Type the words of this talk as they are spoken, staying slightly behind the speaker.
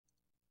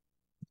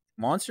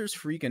Monsters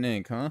freaking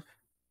Inc., huh?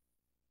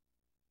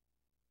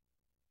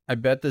 I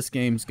bet this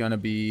game's gonna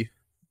be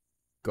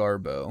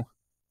Garbo.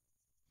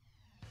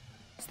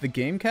 Is the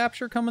game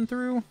capture coming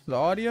through? The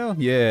audio?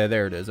 Yeah,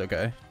 there it is.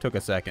 Okay. Took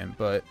a second,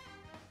 but...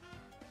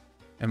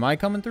 Am I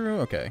coming through?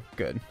 Okay,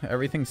 good.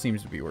 Everything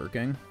seems to be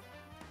working.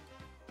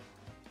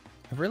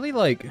 I really,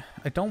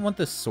 I don't want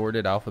this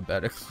sorted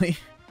alphabetically.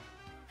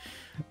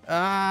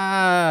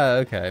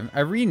 Okay. I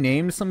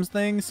renamed some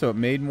things, so it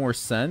made more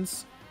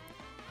sense.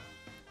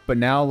 But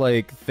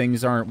now,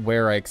 things aren't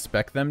where I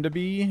expect them to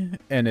be,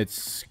 and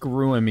it's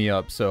screwing me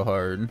up so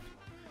hard.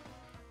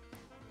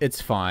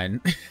 It's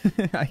fine,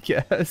 I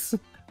guess.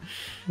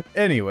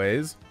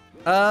 Anyways,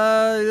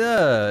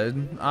 yeah,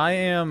 I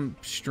am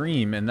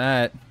stream, and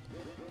that,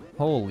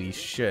 holy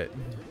shit.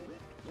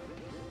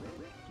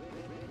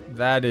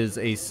 That is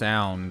a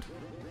sound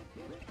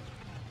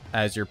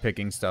as you're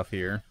picking stuff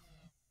here.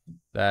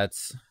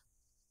 That's,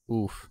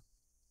 oof.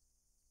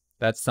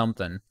 That's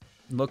something.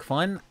 Look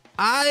fun?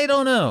 I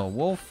don't know.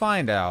 We'll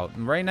find out.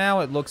 Right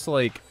now, it looks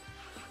like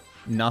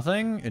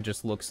nothing. It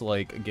just looks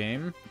like a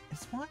game.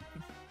 Is my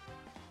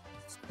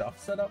stuff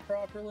set up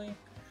properly?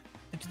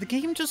 The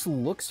game just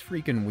looks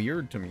freaking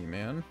weird to me,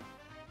 man.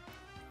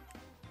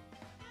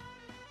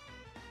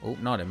 Oh,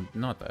 not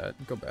that.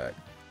 Go back.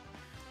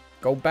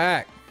 Go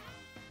back.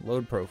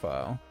 Load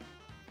profile.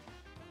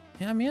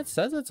 Yeah, I mean, it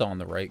says it's on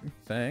the right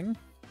thing.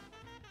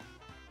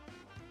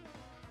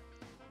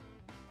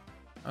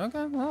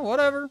 Okay, well,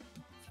 whatever.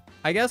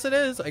 I guess it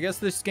is. I guess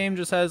this game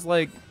just has,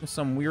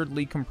 some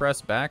weirdly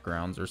compressed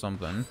backgrounds or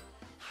something.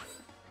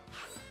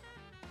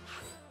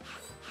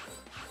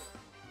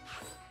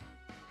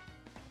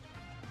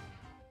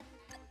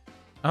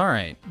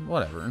 Alright,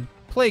 whatever.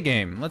 Play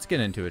game. Let's get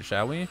into it,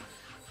 shall we?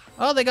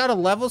 Oh, they got a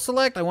level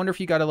select? I wonder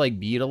if you gotta,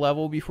 beat a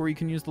level before you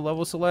can use the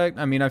level select.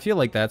 I mean, I feel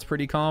like that's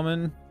pretty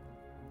common.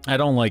 I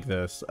don't like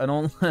this. I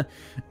don't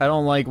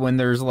like when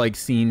there's,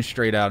 scenes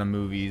straight out of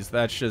movies.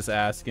 That's just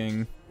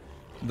asking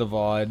the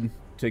VOD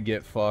to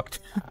get fucked.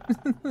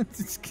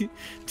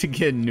 To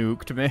get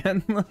nuked,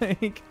 man.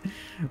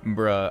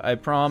 Bruh, I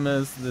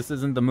promise this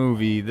isn't the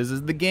movie. This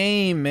is the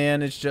game,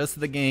 man. It's just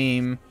the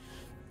game.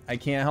 I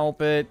can't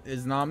help it.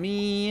 It's not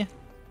me.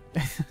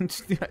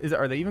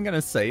 Are they even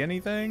gonna say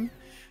anything?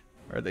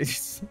 Are they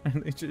just...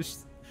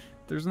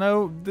 There's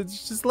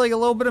just a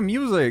little bit of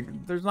music.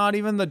 There's not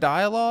even the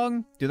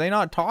dialogue. Do they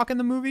not talk in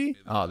the movie?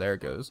 Oh, there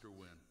it goes.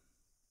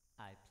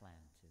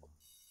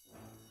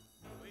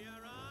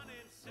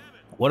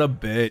 What a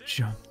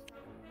bitch.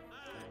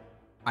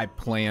 I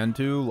plan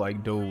to?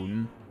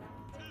 Dude.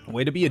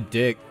 Way to be a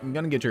dick. I'm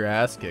gonna get your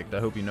ass kicked. I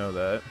hope you know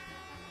that.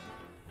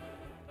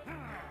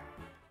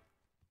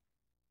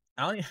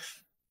 I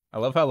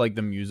love how,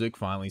 the music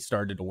finally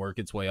started to work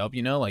its way up,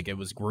 you know? It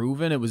was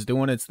grooving, it was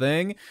doing its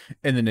thing,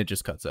 and then it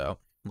just cuts out.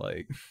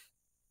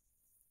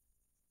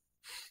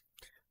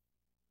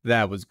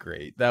 That was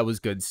great. That was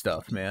good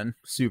stuff, man.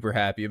 Super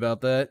happy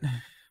about that.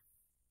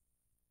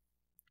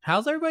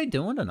 How's everybody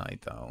doing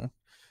tonight, though?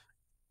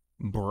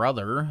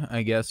 Brother,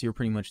 I guess you're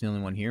pretty much the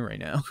only one here right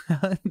now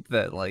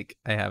that,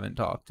 I haven't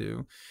talked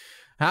to.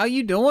 How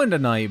you doing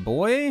tonight,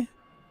 boy?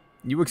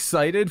 You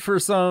excited for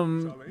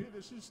some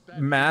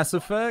Mass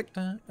Effect?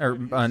 Or,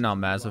 not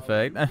Mass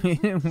Effect. I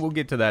mean, we'll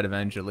get to that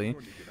eventually.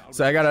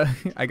 So I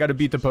gotta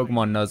beat the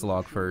Pokemon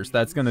Nuzlocke first.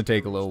 That's gonna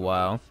take a little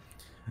while.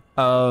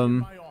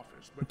 Some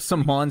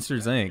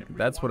Monsters Inc.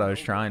 That's what I was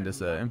trying to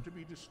say.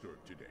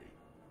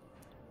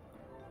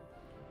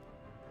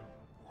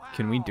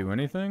 Can we do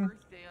anything?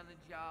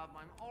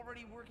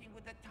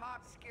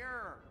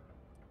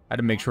 I had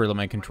to make sure that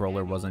my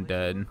controller wasn't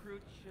dead.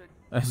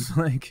 I was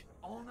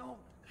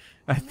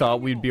I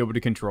thought we'd be able to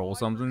control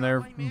something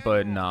there,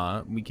 but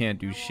nah, we can't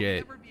do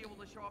shit.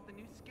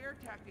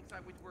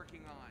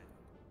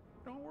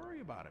 Don't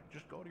worry about it.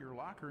 Just go to your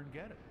locker and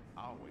get it.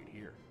 I'll wait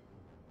here.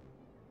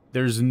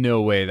 There's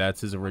no way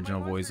that's his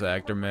original voice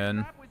actor,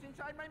 man.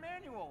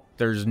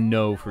 There's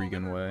no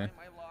freaking way.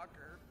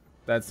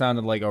 That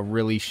sounded like a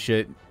really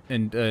shit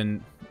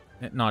and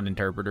not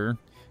interpreter,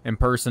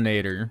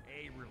 impersonator.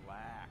 Hey,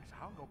 relax.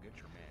 I'll go get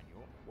your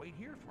manual. Wait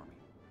here for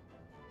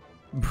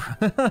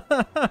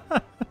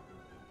me.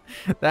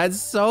 That's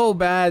so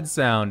bad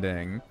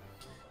sounding.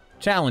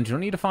 Challenge, you'll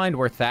need to find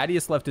where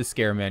Thaddeus left his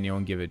scare manual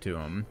and give it to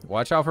him.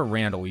 Watch out for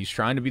Randall. He's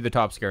trying to be the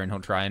top scare and he'll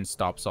try and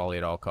stop Solly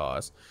at all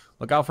costs.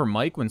 Look out for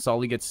Mike. When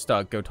Solly gets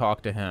stuck, go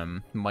talk to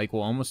him. Mike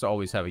will almost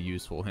always have a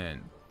useful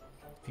hint.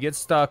 If you get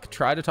stuck,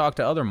 try to talk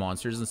to other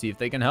monsters and see if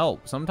they can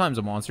help. Sometimes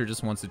a monster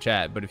just wants to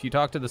chat, but if you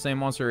talk to the same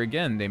monster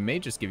again, they may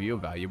just give you a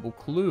valuable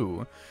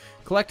clue.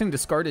 Collecting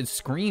discarded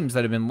screams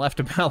that have been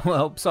left about will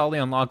help Solly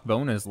unlock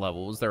bonus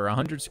levels. There are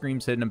 100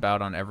 screams hidden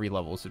about on every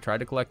level, so try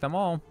to collect them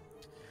all.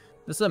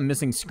 This is a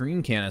missing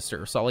scream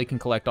canister. Solly can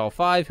collect all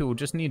 5. He will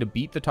just need to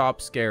beat the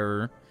top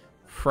scare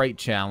fright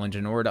challenge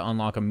in order to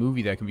unlock a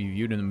movie that can be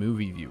viewed in the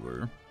movie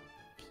viewer.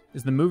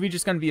 Is the movie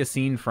just going to be a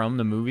scene from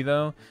the movie,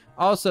 though?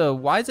 Also,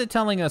 why is it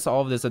telling us all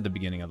of this at the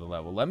beginning of the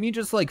level? Let me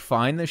just,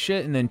 find the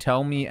shit and then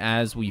tell me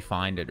as we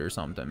find it or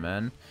something,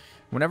 man.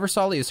 Whenever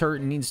Solly is hurt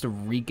and needs to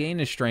regain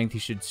his strength, he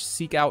should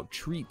seek out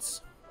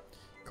treats.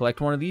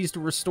 Collect one of these to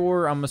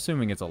restore. I'm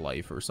assuming it's a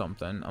life or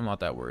something. I'm not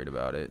that worried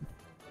about it.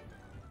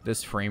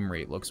 This frame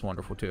rate looks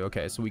wonderful too.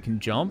 Okay, so we can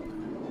jump.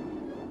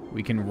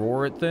 We can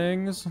roar at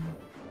things.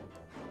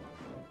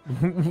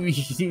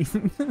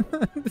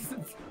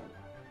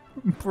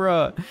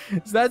 Bruh,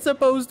 is that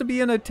supposed to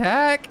be an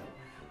attack?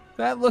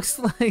 That looks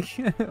like...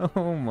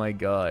 oh my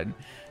god.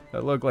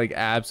 That looked like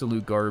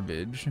absolute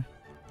garbage.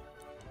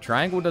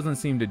 Triangle doesn't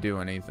seem to do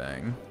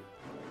anything.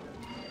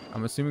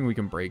 I'm assuming we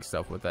can break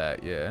stuff with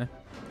that, yeah.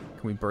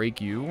 Can we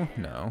break you?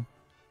 No.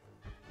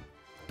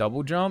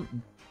 Double jump?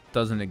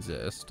 Doesn't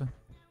exist.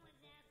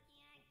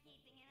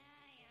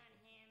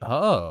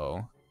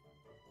 Oh.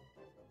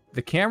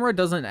 The camera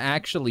doesn't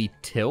actually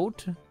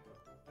tilt.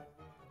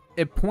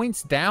 It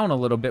points down a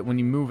little bit when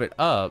you move it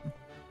up.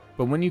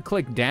 But when you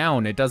click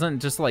down, it doesn't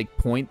just like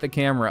point the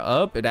camera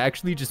up. It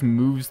actually just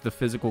moves the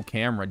physical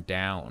camera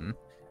down.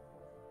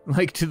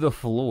 Like to the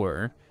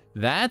floor.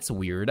 That's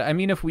weird. I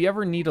mean, if we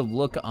ever need to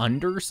look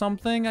under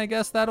something, I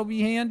guess that'll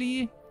be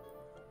handy.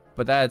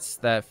 But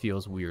that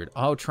feels weird.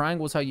 Oh,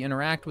 triangle is how you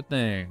interact with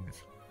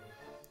things.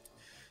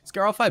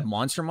 Scare all 5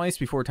 monster mice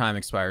before time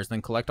expires,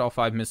 then collect all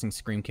 5 missing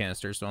scream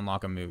canisters to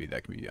unlock a movie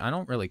that can be... I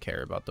don't really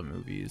care about the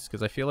movies,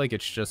 because I feel like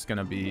it's just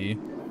gonna be...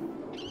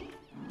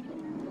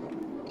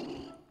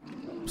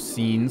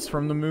 scenes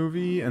from the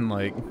movie, and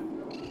like...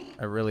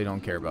 I really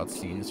don't care about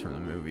scenes from the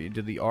movie.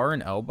 Did the R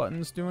and L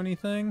buttons do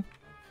anything?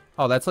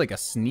 Oh, that's like a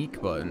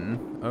sneak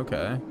button.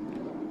 Okay.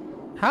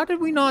 How did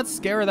we not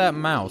scare that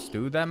mouse,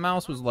 dude? That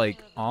mouse was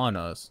like on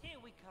us.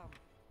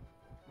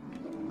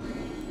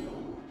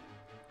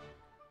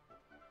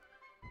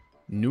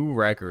 New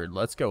record.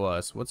 Let's go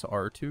us. What's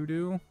R2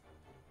 do?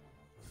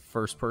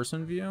 First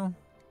person view.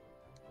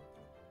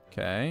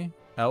 Okay.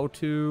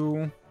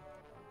 L2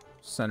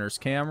 centers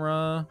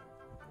camera.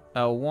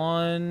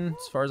 L1,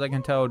 as far as I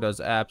can tell, does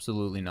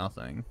absolutely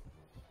nothing.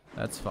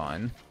 That's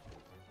fine.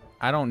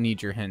 I don't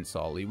need your hint,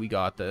 Solly. We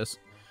got this.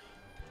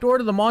 Door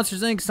to the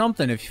Monsters Inc.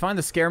 something. If you find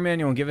the scare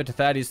manual and give it to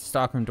Thaddeus, the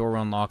stockroom door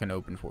will unlock and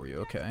open for you.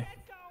 Okay.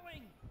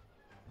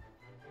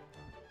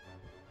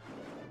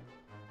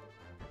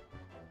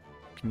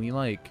 Can we,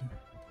 like,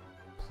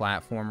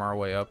 platform our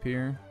way up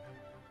here?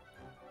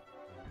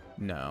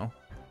 No.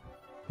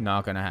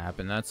 Not gonna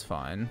happen. That's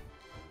fine.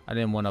 I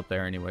didn't want up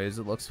there anyways.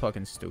 It looks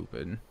fucking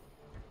stupid.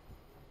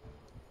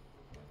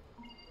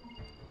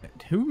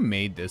 Who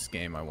made this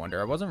game, I wonder?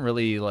 I wasn't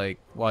really, like...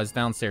 Well, I was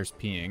downstairs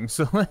peeing,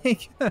 so,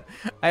 like...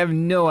 I have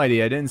no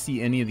idea. I didn't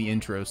see any of the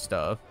intro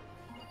stuff.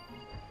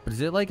 But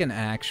is it, like, an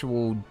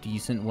actual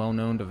decent,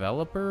 well-known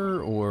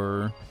developer?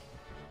 Or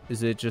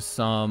is it just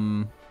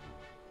some...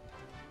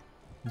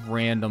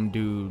 random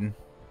dude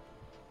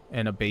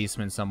in a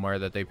basement somewhere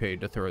that they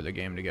paid to throw the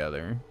game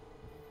together?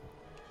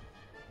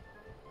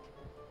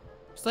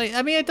 It's like,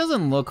 I mean, it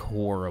doesn't look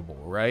horrible,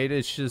 right?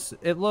 It's just,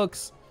 it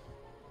looks,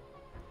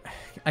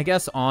 I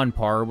guess, on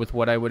par with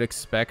what I would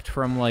expect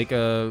from like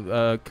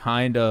a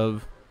kind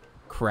of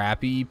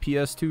crappy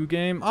PS2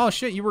 game. Oh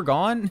shit, you were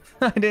gone?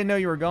 I didn't know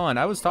you were gone.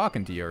 I was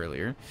talking to you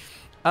earlier.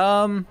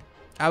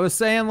 I was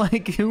saying,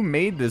 like, who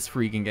made this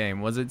freaking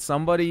game? Was it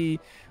somebody,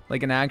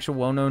 like an actual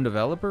well-known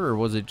developer, or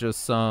was it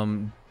just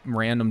some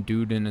random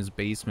dude in his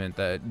basement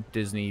that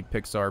Disney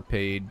Pixar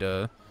paid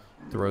to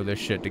throw this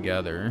shit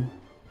together?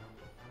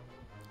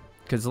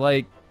 Because,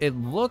 like, it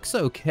looks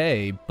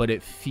okay, but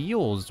it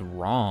feels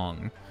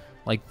wrong.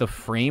 Like, the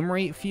frame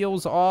rate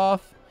feels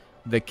off.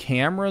 The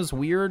camera's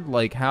weird,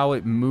 like how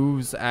it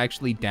moves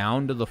actually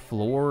down to the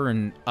floor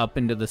and up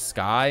into the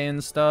sky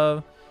and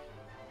stuff.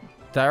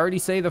 Did I already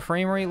say the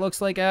frame rate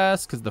looks like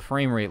ass? Because the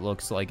frame rate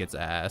looks like it's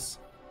ass.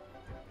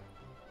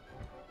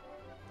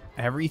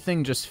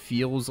 Everything just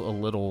feels a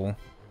little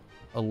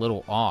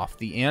off.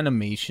 The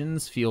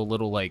animations feel a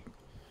little, like,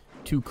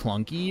 too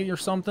clunky or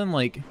something.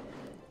 Like,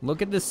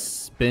 look at this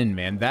spin,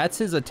 man. That's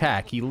his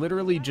attack. He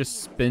literally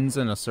just spins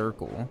in a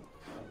circle.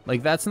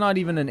 Like, that's not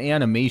even an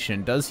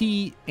animation. Does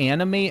he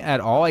animate at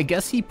all? I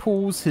guess he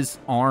pulls his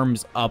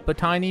arms up a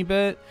tiny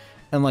bit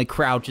and, like,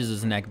 crouches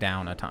his neck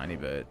down a tiny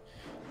bit.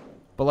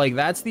 But, like,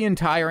 that's the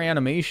entire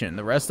animation.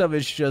 The rest of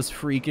it's just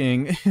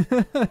freaking...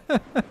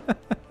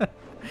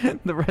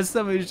 The rest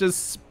of it is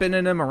just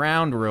spinning him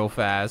around real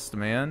fast,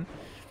 man.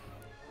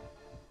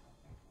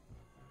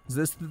 Is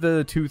this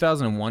the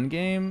 2001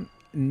 game?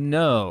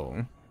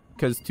 No.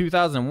 Because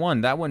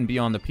 2001, that wouldn't be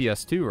on the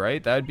PS2,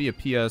 right? That would be a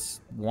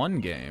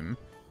PS1 game.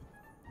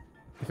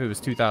 If it was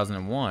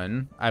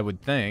 2001, I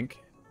would think.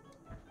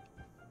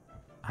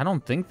 I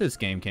don't think this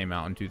game came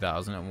out in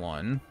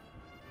 2001.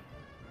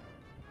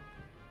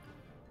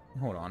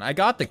 Hold on. I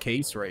got the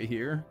case right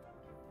here.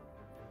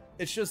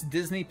 It's just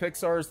Disney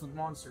Pixar's The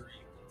Monster Inc.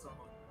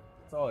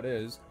 That's all it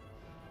is.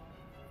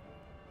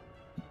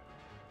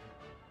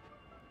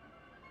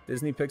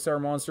 Disney Pixar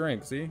Monster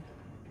Inc. See?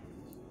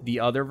 The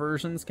other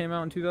versions came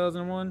out in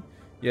 2001.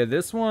 Yeah,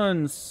 this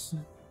one's...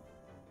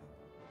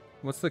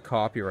 What's the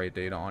copyright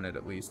date on it,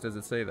 at least? Does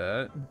it say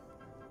that?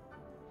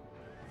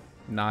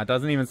 Nah, it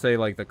doesn't even say,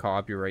 like, the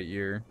copyright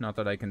year. Not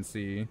that I can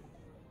see.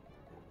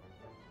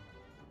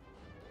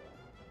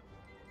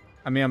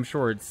 I mean, I'm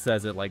sure it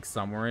says it like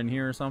somewhere in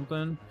here or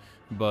something,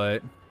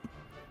 but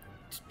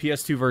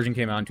PS2 version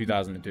came out in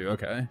 2002.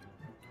 Okay.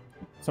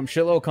 Some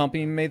shitload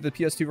company made the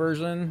PS2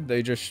 version.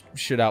 They just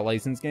shit out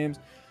licensed games.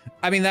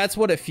 I mean, that's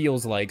what it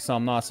feels like, so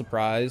I'm not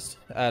surprised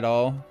at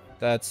all.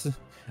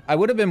 I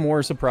would have been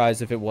more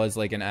surprised if it was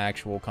like an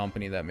actual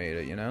company that made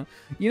it, you know?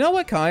 You know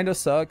what kind of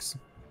sucks?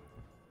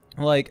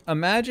 Like,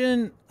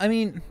 imagine, I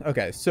mean,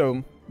 okay,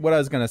 so what I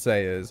was gonna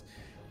say is,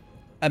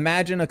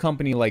 imagine a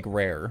company like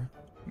Rare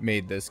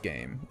made this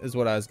game, is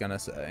what I was gonna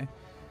say.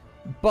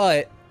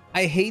 But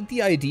I hate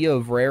the idea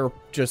of Rare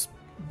just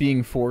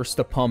being forced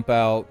to pump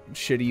out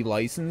shitty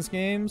license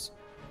games.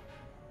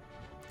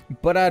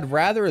 But I'd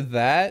rather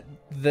that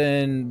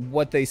than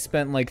what they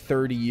spent like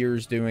 30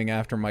 years doing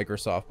after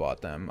Microsoft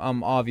bought them.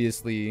 I'm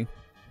obviously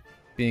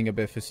being a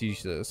bit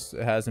facetious.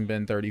 It hasn't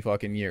been 30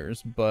 fucking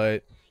years,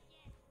 but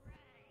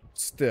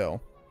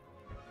still.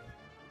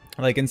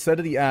 Like, instead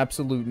of the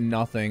absolute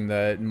nothing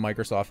that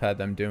Microsoft had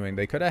them doing,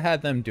 they could have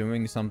had them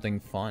doing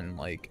something fun,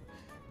 like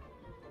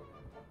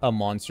a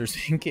Monsters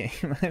Inc.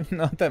 game.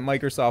 Not that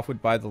Microsoft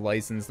would buy the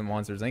license to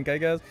Monsters Inc., I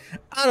guess.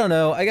 I don't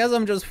know. I guess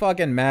I'm just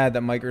fucking mad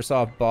that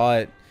Microsoft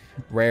bought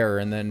Rare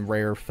and then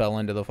Rare fell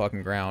into the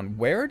fucking ground.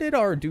 Where did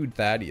our dude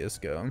Thaddeus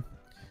go?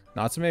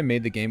 Natsume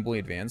made the Game Boy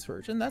Advance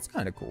version? That's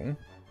kind of cool.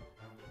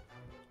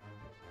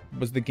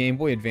 Was the Game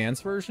Boy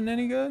Advance version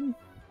any good?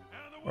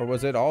 Or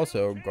was it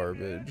also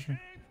garbage?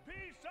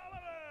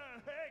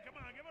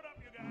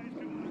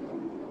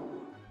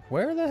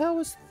 Where the hell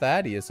is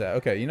Thaddeus at?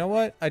 Okay, you know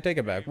what? I take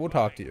it back. We'll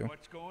talk to you.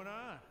 What's going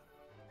on?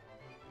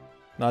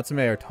 Natsume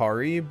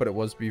Atari, but it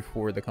was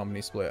before the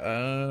company split.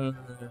 I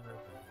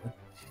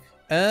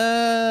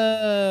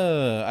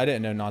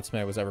didn't know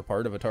Natsume was ever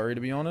part of Atari, to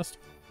be honest.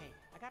 Hey,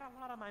 I got a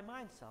lot on my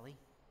mind, Sully.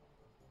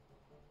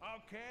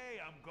 Okay,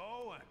 I'm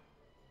going.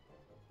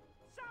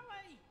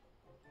 Sully!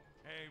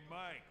 Hey,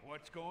 Mike,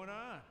 what's going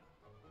on?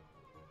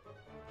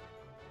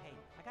 Hey,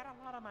 I got a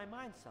lot on my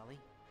mind, Sully.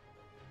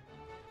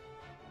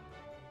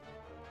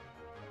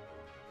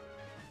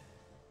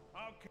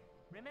 Okay.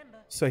 Remember,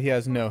 So he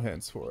has no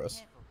hints for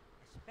us.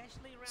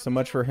 So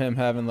much for him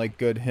having like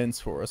good hints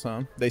for us,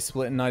 huh? They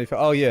split in 95.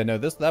 Oh yeah, no,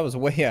 that was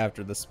way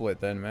after the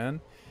split then, man.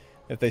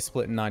 If they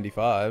split in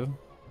 95.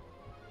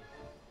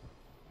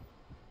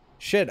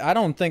 Shit, I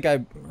don't think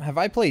have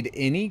I played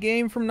any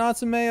game from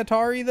Natsume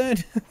Atari then?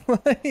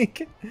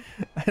 Like,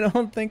 I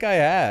don't think I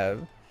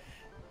have.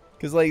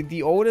 Cause like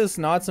the oldest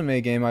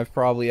Natsume game I've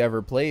probably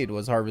ever played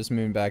was Harvest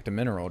Moon Back to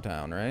Mineral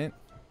Town, right?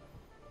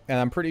 And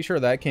I'm pretty sure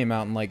that came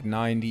out in like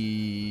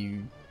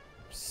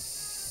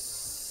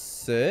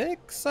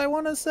 96, I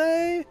want to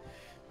say.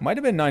 Might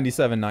have been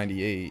 97,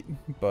 98,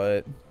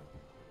 but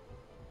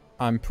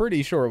I'm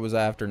pretty sure it was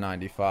after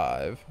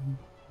 95.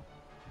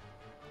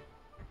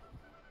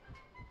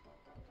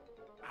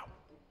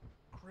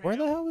 Where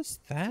the hell is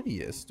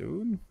Thaddeus,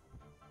 dude?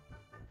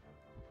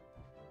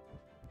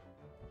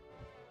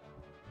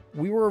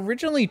 We were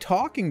originally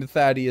talking to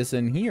Thaddeus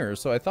in here,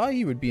 so I thought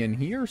he would be in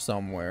here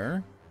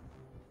somewhere.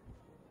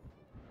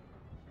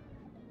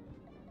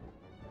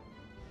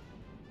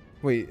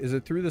 Wait, is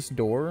it through this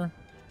door?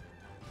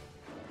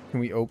 Can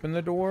we open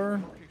the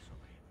door?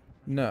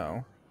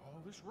 No.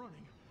 All this running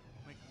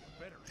will make me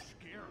a better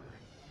scarer.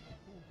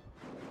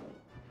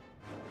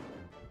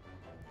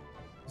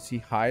 Is he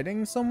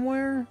hiding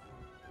somewhere?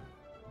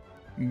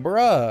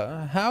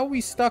 Bruh, how are we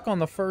stuck on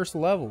the first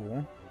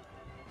level?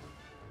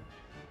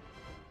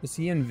 Is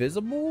he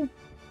invisible?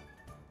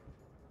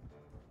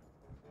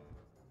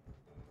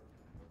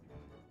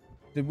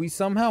 Did we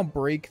somehow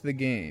break the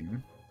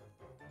game?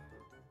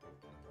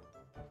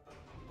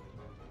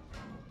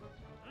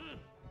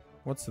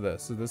 What's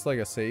this? Is this like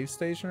a save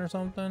station or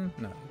something?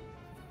 No.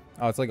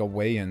 Oh, it's like a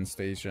weigh-in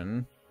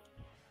station.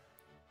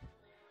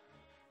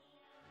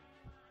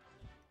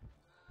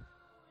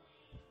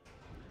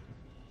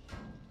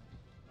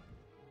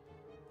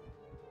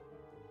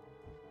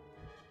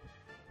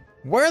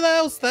 Where the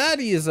hell's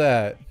Thaddeus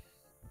at?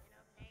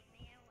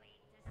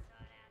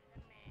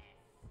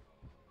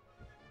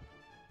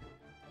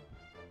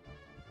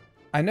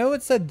 I know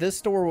it said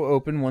this door will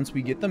open once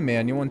we get the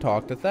manual and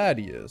talk to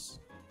Thaddeus.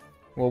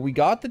 Well, we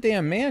got the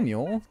damn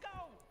manual.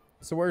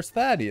 So where's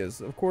Thaddeus?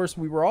 Of course,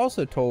 we were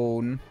also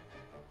told...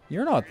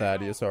 You're not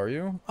Thaddeus, are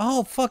you?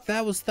 Oh, fuck,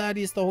 that was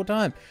Thaddeus the whole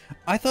time.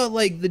 I thought,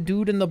 like, the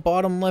dude in the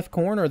bottom left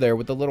corner there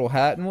with the little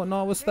hat and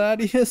whatnot was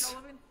Thaddeus.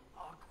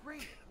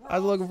 I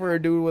was looking for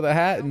a dude with a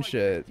hat and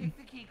shit. Take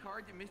the key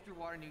card that Mr.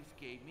 Waternoose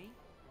gave me.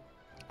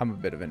 I'm a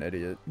bit of an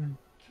idiot.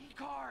 Key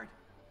card!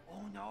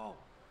 Oh no!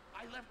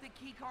 I left the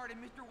key card in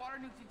Mr.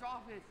 Waternoose's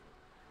office.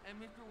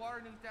 And Mr.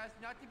 Waternoose asked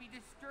not to be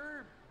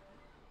disturbed.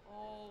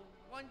 Oh,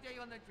 one day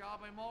on the job,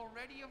 I'm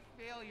already a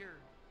failure.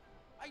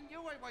 I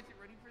knew I wasn't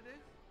ready for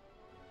this.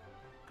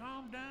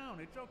 Calm down,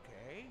 it's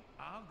okay.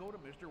 I'll go to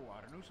Mr.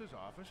 Waternoose's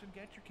office and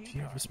get your key The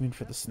card. Harvest Moon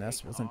for the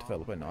SNES wasn't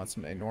developed by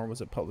Natsume, nor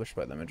was it published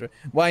by them in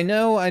Japan. Well, I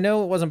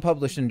know it wasn't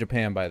published in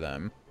Japan by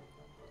them.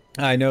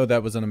 I know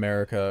that was an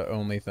America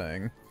only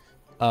thing.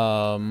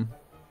 I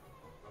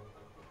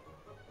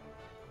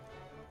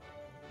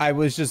I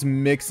was just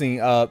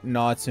mixing up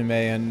Natsume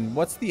and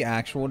what's the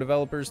actual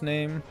developer's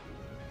name?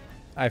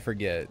 I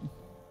forget.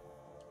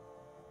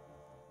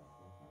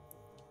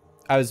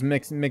 I was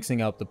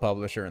mixing up the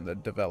publisher and the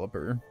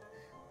developer.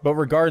 But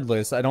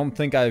regardless, I don't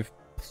think I've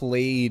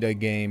played a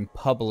game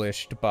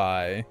published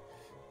by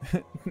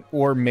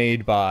or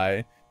made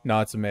by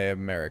Natsume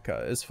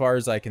America, as far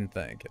as I can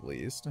think, at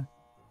least.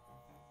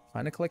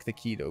 Trying to collect the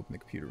key to open the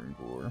computer room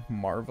door.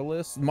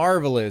 Marvelous?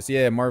 Marvelous!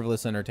 Yeah,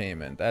 Marvelous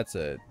Entertainment. That's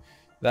it.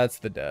 That's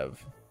the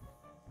dev.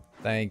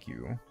 Thank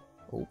you.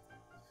 Oh.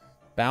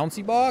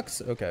 Bouncy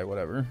box? Okay,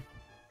 whatever.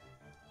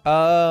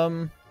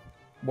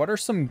 What are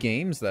some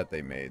games that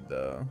they made,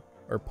 though?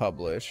 Or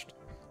published?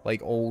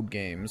 Like, old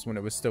games, when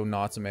it was still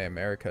Natsume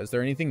America. Is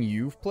there anything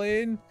you've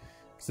played?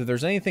 Because if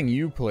there's anything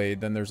you played,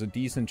 then there's a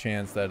decent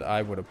chance that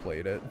I would have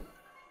played it.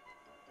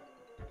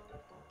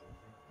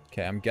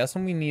 Okay, I'm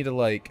guessing we need to,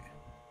 like,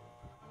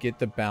 get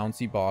the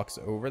bouncy box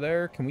over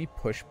there. Can we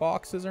push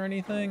boxes or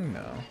anything?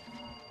 No.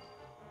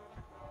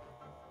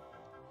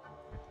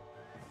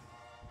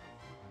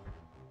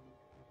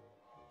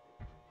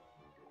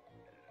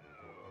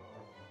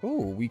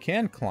 Ooh, we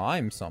can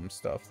climb some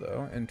stuff,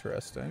 though.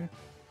 Interesting.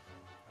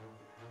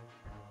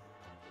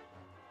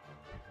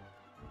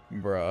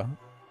 Bruh.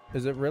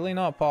 Is it really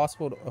not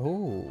possible to...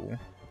 Oh.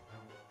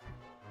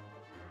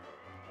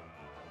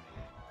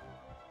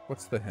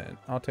 What's the hint?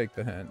 I'll take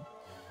the hint.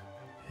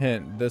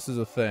 Hint. This is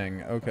a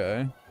thing.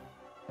 Okay.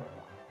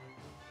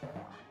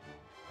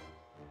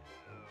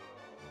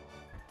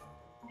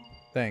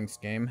 Thanks,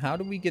 game. How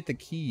do we get the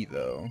key,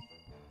 though?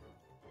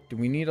 Do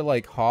we need to,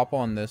 like, hop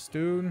on this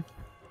dude?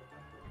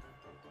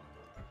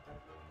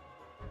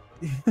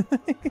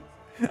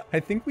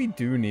 I think we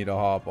do need to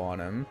hop on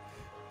him.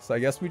 So I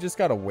guess we just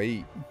gotta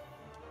wait.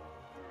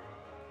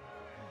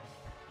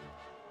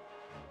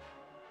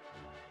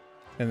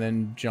 And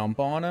then jump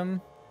on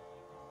him.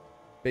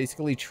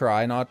 Basically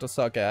try not to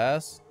suck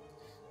ass.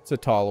 It's a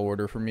tall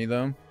order for me,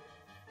 though.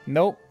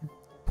 Nope.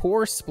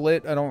 Poor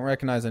split. I don't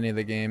recognize any of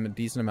the game. A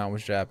decent amount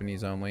was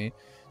Japanese only. To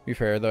be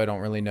fair, though, I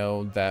don't really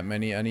know that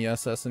many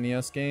NES,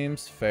 SNES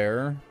games.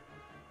 Fair.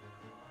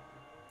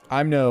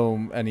 I'm no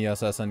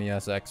NES,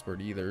 SNES expert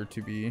either,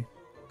 to be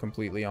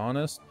completely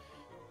honest.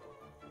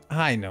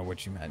 I know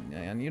what you meant,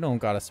 man. You don't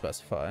gotta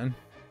specify.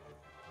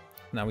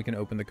 Now we can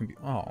open the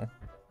computer. Oh.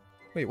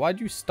 Wait, why'd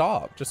you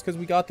stop? Just because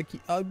we got the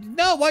key?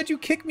 No, why'd you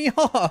kick me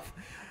off?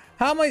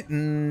 How am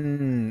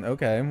I...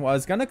 okay. Well, I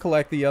was gonna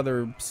collect the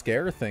other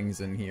scare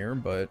things in here,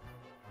 but...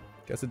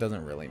 guess it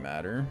doesn't really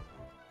matter.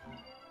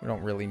 We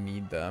don't really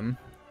need them.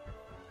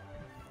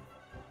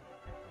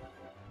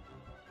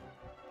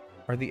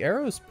 Are the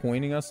arrows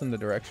pointing us in the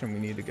direction we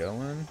need to go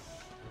in?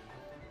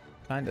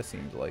 Kinda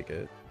seems like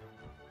it.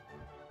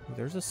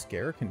 There's a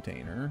scare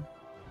container.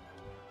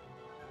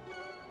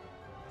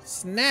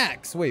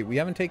 Snacks! Wait, we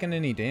haven't taken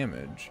any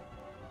damage.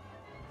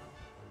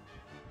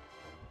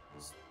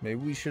 Maybe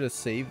we should have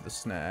saved the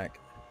snack.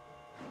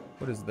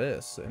 What is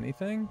this?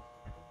 Anything?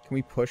 Can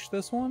we push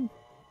this one?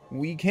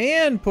 We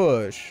can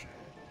push!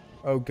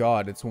 Oh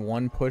god, it's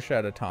one push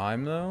at a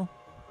time, though?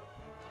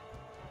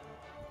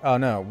 Oh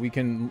no, we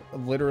can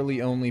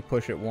literally only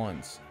push it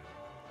once.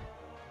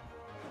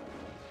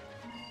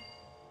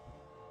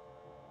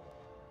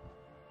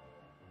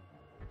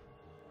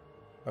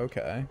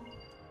 Okay.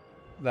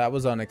 That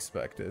was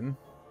unexpected.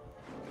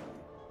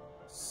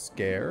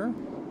 Scare?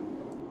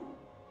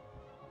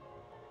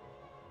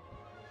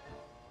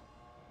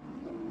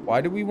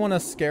 Why do we want to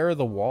scare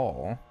the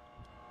wall?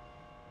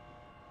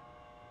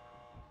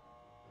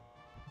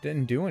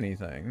 Didn't do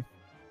anything.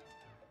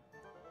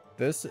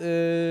 This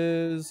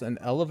is an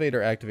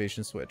elevator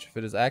activation switch. If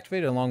it is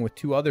activated along with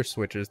two other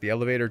switches, the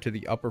elevator to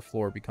the upper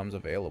floor becomes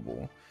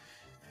available.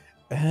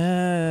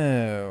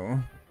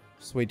 Oh.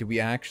 So wait, do we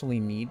actually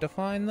need to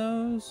find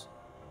those?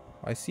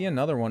 I see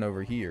another one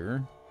over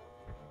here.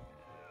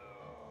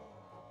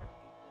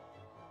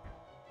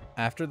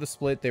 After the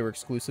split, they were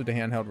exclusive to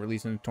handheld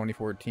release in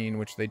 2014,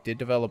 which they did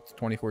develop the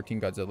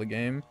 2014 Godzilla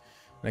game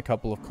and a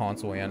couple of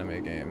console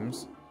anime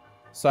games.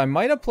 So I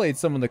might have played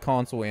some of the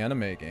console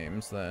anime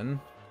games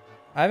then.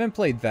 I haven't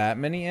played that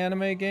many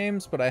anime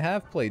games, but I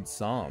have played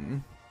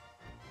some.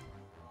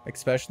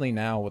 Especially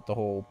now with the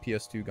whole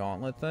PS2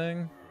 Gauntlet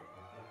thing.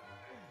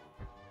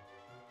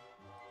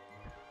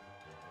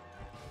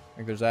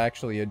 Like, there's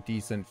actually a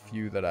decent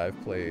few that I've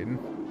played.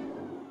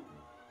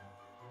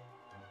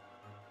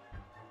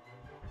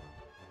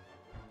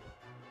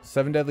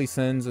 Seven Deadly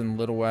Sins and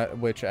Little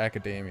Witch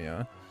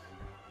Academia.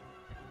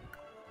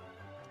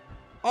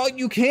 Oh,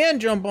 you can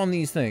jump on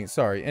these things!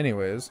 Sorry,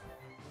 anyways.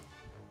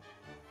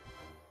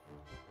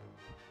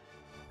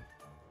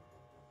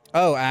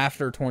 Oh,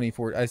 after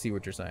 24. I see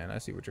what you're saying. I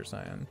see what you're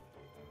saying.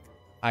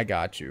 I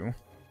got you.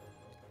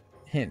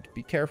 Hint,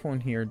 be careful in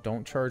here.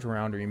 Don't charge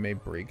around or you may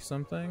break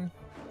something.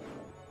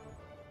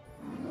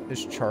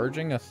 Is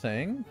charging a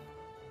thing?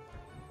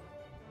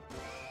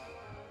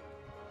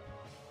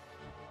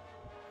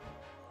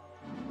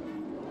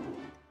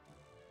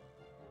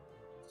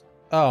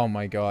 Oh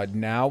my god,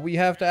 now we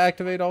have to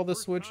activate all the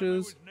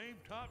switches?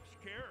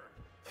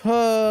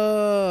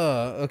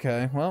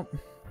 Okay, well.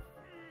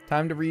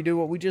 Time to redo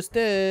what we just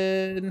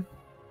did.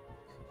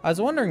 I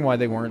was wondering why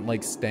they weren't,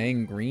 like,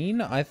 staying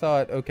green. I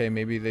thought, okay,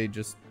 maybe they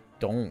just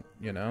don't,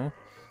 you know?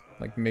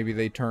 Like, maybe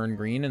they turn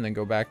green and then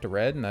go back to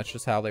red, and that's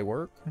just how they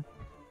work.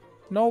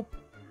 Nope.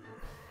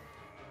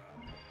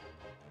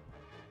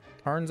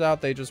 Turns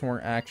out they just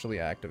weren't actually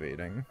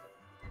activating.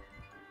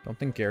 Don't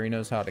think Gary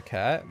knows how to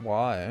cat?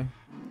 Why?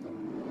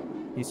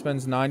 He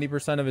spends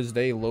 90% of his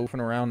day loafing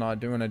around not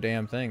doing a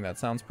damn thing. That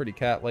sounds pretty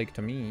cat-like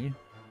to me.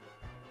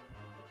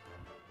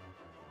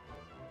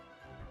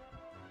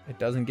 It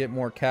doesn't get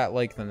more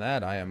cat-like than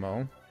that,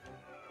 IMO.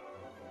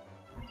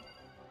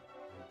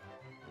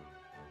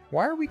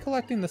 Why are we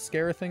collecting the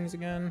scare things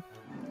again?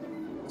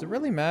 Does it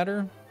really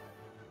matter?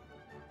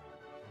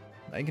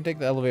 I can take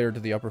the elevator to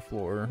the upper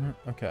floor.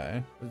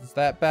 Okay. Is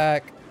that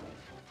back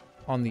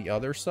on the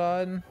other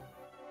side?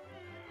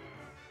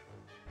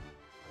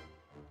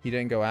 He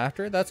didn't go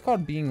after it? That's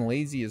called being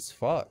lazy as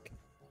fuck.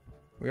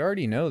 We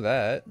already know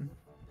that.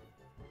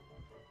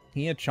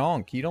 He a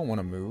chonk. You don't want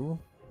to move.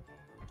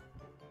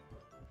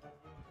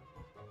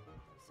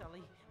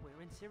 Sully,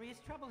 we're in serious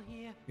trouble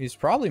here. He's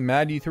probably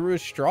mad you threw a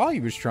straw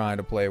he was trying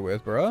to play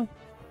with, bruh.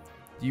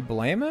 Do you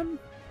blame him?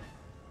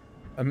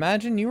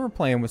 Imagine you were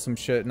playing with some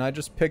shit and I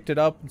just picked it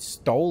up and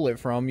stole it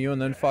from you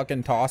and then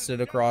fucking tossed it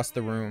across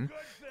the room.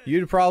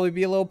 You'd probably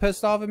be a little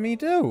pissed off at me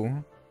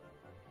too.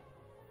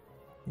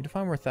 Need to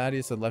find where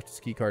Thaddeus had left his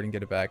keycard and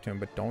get it back to him,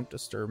 but don't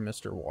disturb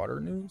Mr.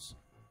 Waternoose.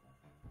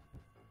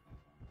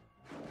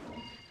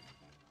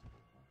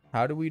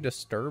 How do we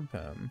disturb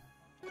him?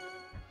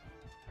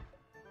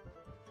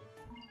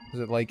 Is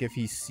it like if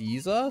he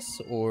sees us,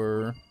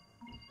 or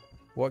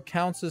what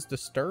counts as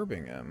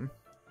disturbing him?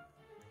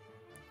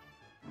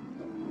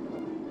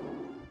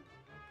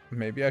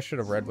 Maybe I should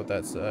have read what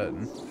that said.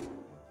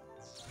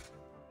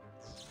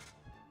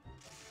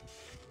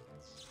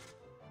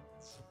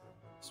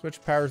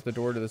 Switch powers the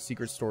door to the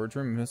secret storage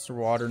room. Mr.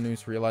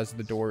 Waternoose realizes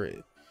the door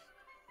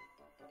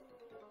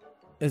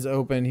is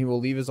open. He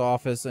will leave his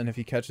office, and if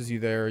he catches you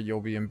there,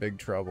 you'll be in big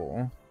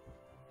trouble.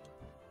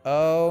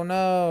 Oh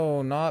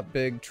no, not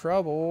big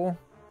trouble.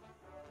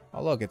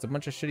 Oh look, it's a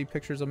bunch of shitty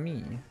pictures of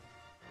me.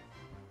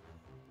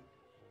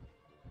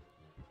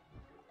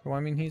 Well, I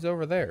mean, he's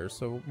over there,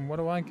 so what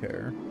do I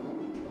care?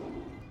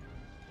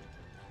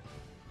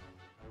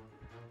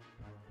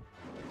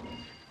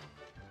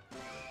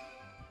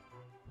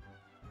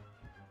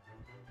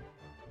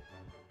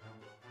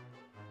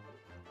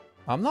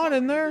 I'm not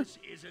in there. This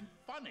isn't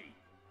funny.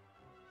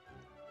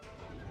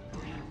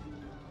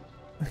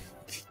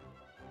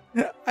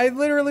 I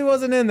literally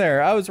wasn't in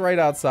there. I was right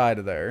outside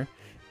of there.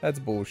 That's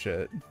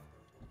bullshit.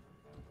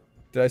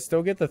 Did I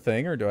still get the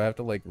thing, or do I have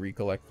to, like,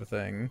 recollect the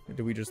thing? Did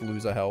we just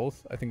lose a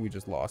health? I think we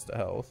just lost a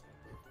health.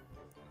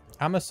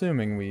 I'm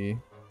assuming we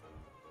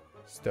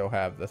still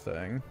have the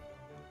thing.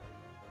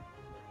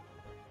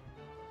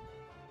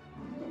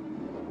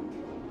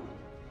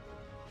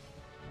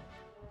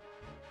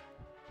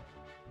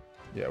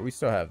 Yeah, we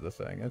still have the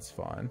thing. It's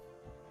fine.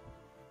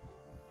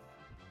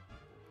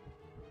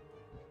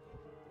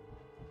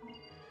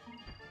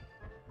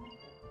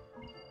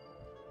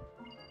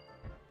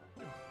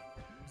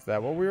 Is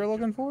that what we were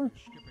looking for?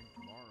 Skipping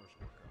tomorrow's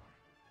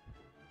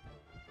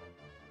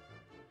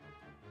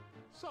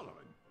workout.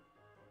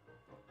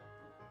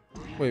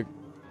 Sullivan. Wait,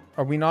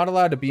 are we not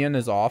allowed to be in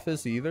his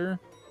office either?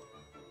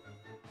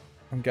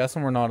 I'm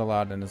guessing we're not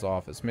allowed in his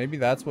office. Maybe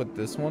that's what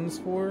this one's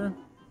for?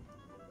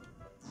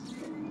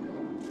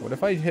 What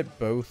if I hit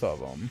both of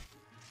them?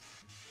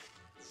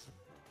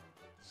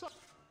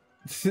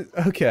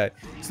 Okay,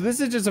 so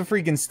this is just a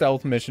freaking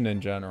stealth mission in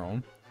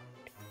general.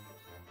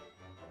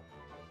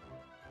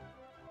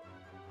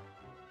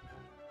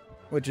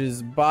 Which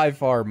is by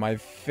far my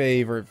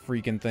favorite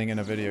freaking thing in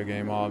a video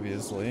game,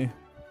 obviously.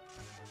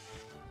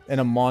 In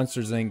a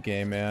Monsters Inc.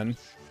 game, man.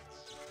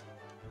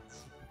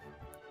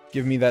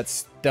 Give me that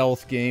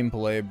stealth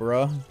gameplay,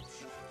 bruh.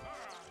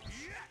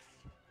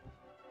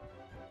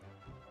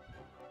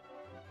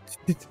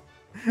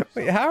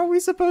 Wait, how are we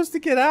supposed to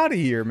get out of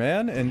here,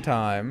 man, in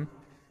time?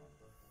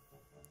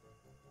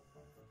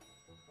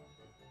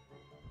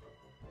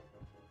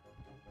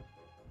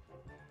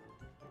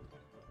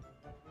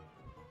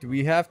 Do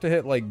we have to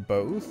hit, like,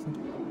 both?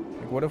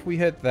 Like, what if we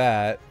hit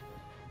that?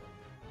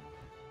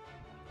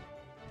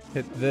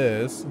 Hit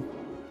this.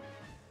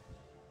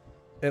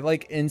 It,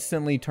 like,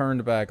 instantly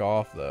turned back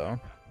off, though.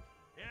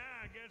 Yeah,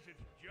 I guess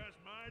it's just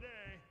my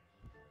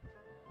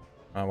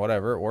day.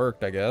 Whatever, it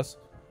worked, I guess.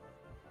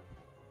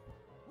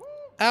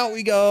 Out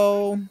we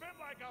go! Been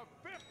like a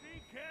 50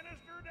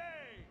 canister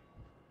day.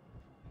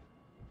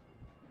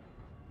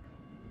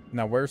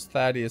 Now, where's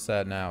Thaddeus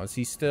at now? Is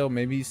he still...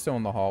 Maybe he's still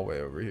in the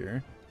hallway over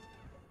here.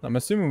 I'm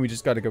assuming we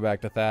just got to go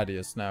back to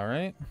Thaddeus now,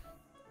 right?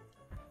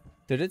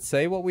 Did it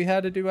say what we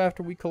had to do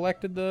after we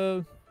collected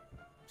the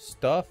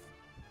stuff?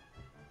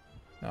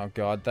 Oh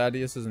god,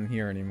 Thaddeus isn't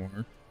here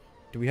anymore.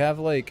 Do we have,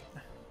 like,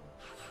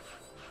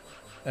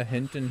 a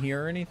hint in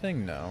here or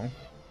anything? No.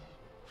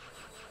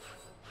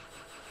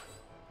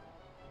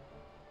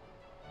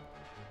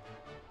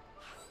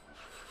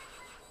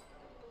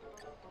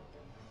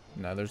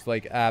 No, there's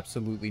like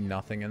absolutely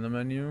nothing in the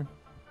menu.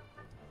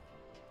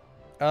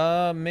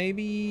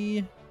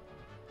 Maybe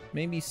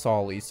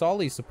Solly.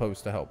 Solly's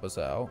supposed to help us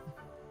out.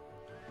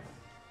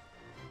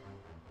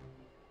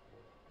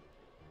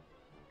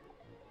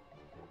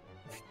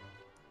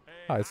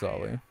 Hi,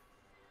 Solly.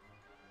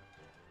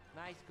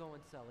 Nice going,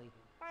 Sully.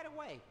 By the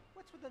way,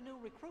 what's with the new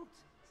recruits?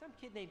 Some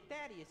kid named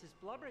Thaddeus is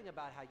blubbering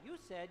about how you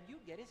said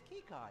you'd get his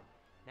key card.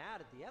 Now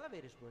that the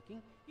elevator's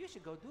working, you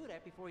should go do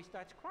that before he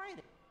starts crying.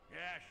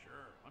 Yeah,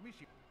 sure. Let me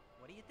see.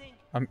 What do you think?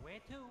 Where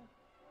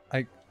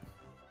to?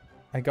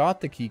 I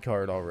got the key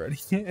card already.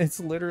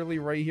 It's literally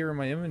right here in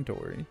my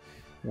inventory.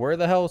 Where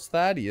the hell's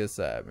Thaddeus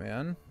at,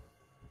 man?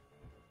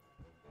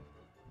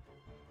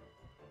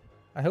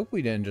 I hope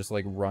we didn't just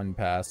like run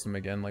past him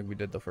again like we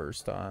did the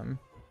first time.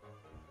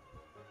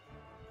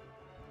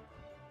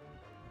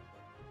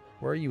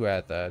 Where are you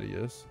at,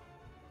 Thaddeus?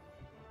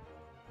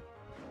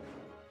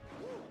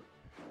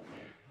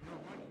 You know,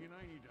 Mikey and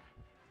I need to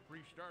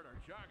restart our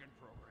jogging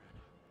program.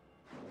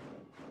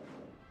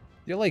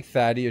 I feel like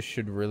Thaddeus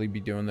should really be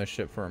doing this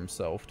shit for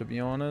himself, to be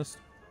honest.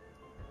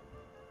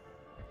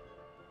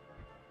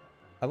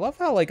 I love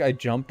how, like, I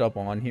jumped up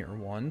on here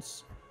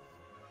once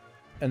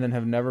and then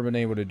have never been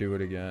able to do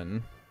it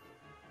again.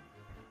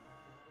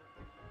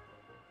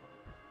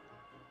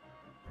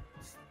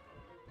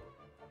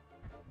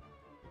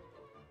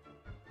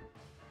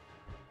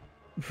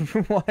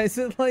 Why is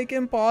it, like,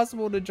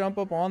 impossible to jump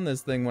up on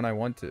this thing when I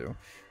want to?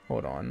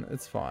 Hold on,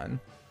 it's fine.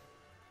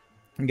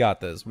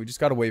 Got this. We just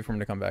gotta wait for him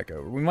to come back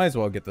over. We might as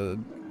well get the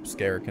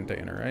scare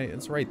container, right?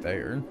 It's right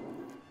there.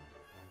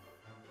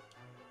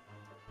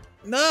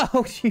 No,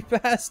 you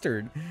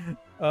bastard.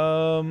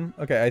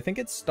 Okay, I think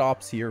it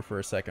stops here for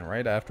a second,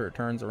 right? After it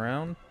turns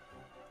around.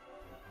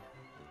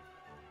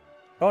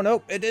 Oh,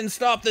 nope, it didn't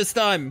stop this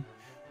time.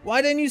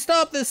 Why didn't you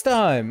stop this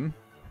time?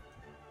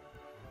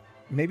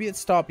 Maybe it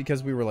stopped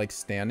because we were, like,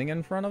 standing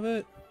in front of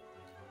it.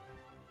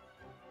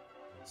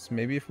 So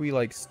maybe if we,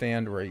 like,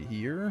 stand right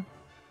here.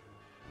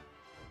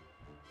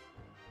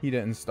 He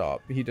didn't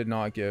stop. He did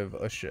not give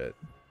a shit.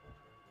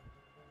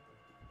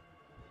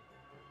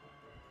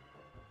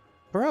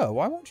 Bro,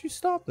 why won't you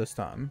stop this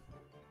time?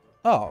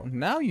 Oh,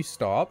 now you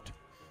stopped.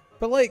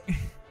 But, like...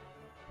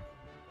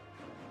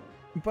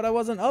 But I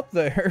wasn't up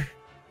there.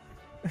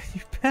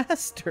 You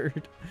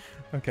bastard.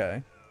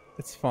 Okay.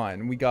 It's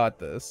fine. We got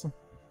this.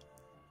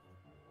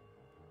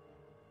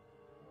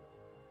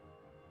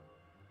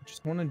 I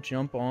just want to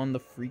jump on the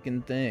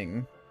freaking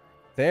thing.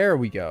 There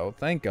we go.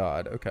 Thank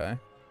God. Okay.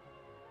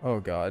 Oh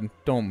God.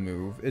 Don't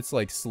move. It's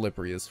like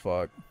slippery as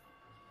fuck.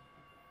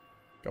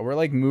 God, we're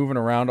like moving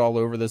around all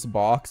over this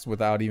box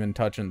without even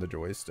touching the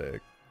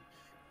joystick.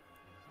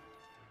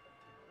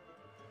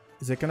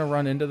 Is it gonna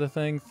run into the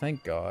thing?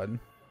 Thank God.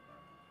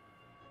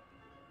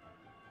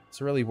 I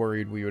was really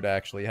worried we would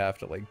actually have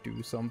to like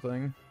do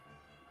something.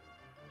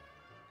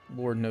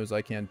 Lord knows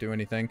I can't do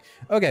anything.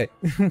 Okay,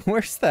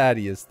 where's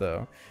Thaddeus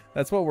though?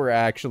 That's what we're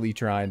actually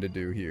trying to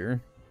do here.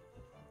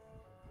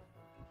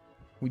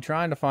 We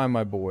trying to find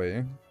my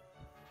boy.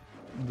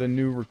 The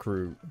new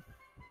recruit.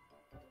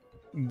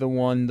 The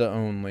one, the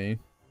only.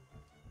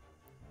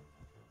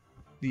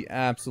 The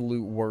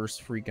absolute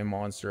worst freaking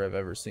monster I've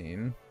ever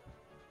seen.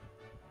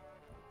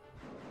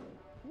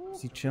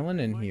 Is he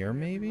chilling in here,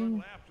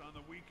 maybe?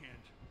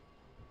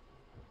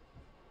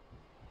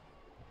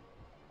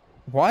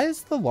 Why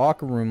is the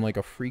locker room like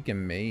a freaking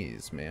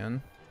maze,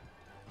 man?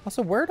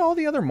 Also, where'd all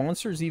the other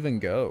monsters even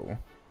go?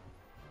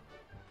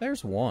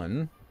 There's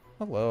one.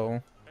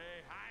 Hello.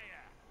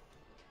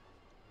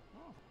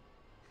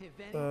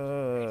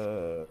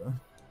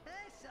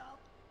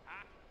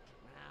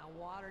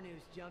 Water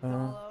news jumped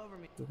all over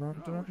me.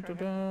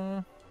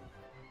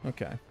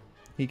 Okay.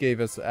 He gave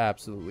us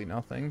absolutely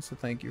nothing, so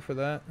thank you for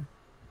that.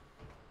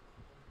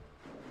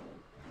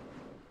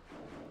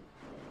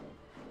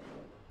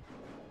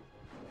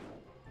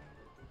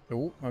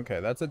 Oh, okay,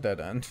 that's a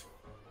dead end.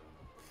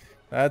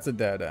 That's a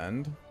dead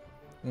end.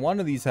 One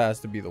of these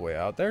has to be the way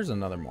out. There's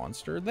another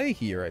monster. They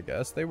here, I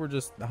guess. They were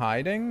just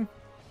hiding.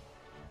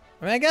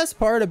 I mean, I guess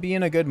part of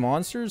being a good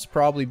monster is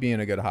probably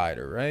being a good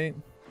hider, right?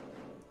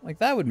 Like,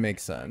 that would make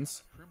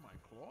sense.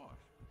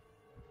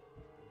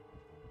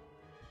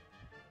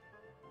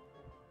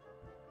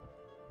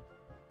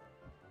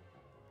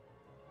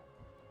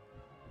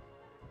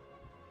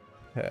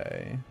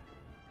 Okay.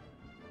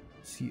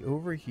 Is he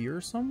over here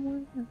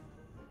somewhere?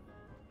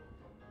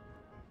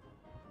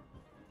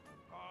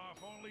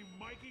 If only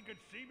Mikey could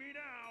see me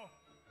now.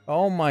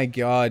 Oh my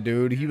God,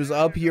 dude. He was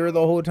up here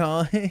the whole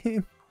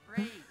time.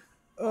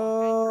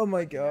 Oh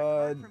my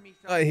God.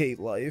 I hate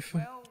life.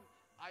 Well,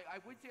 I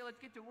would say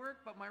let's get to work,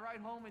 but my ride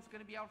home is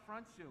going to be out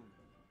front soon.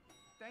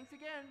 Thanks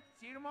again.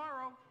 See you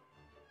tomorrow.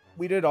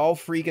 We did all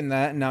freaking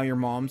that, and now your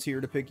mom's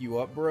here to pick you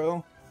up,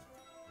 bro.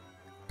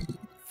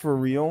 For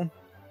real?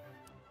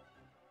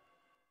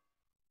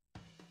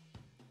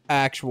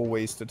 Actual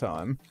waste of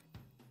time.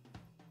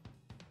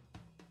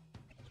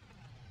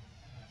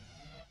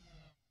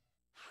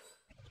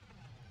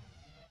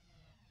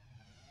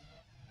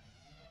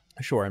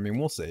 Sure, I mean,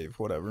 we'll save.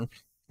 Whatever.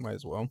 Might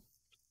as well.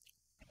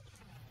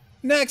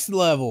 Next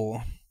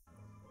level.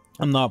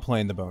 I'm not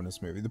playing the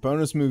bonus movie. The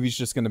bonus movie's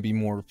just gonna be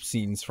more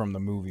scenes from the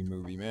movie,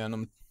 man.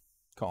 I'm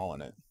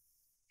calling it.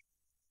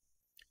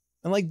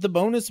 And like the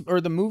bonus or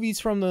the movies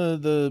from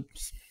the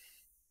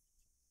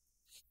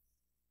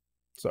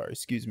sorry,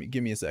 excuse me,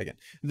 give me a second.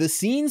 The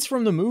scenes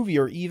from the movie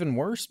are even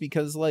worse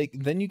because like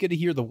then you get to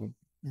hear the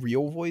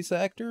real voice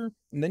actor,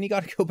 and then you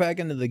got to go back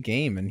into the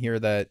game and hear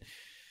that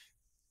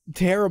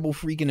terrible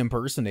freaking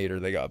impersonator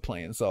they got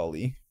playing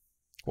Sully.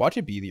 Watch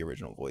it be the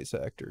original voice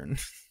actor, and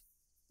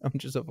I'm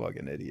just a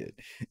fucking idiot.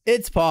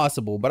 It's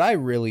possible, but I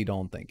really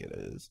don't think it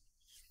is.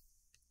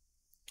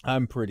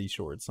 I'm pretty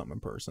sure it's some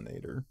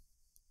impersonator.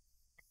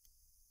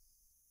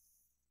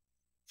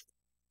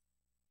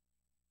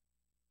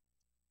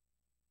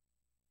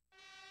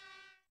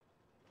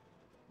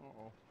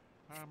 Uh-oh.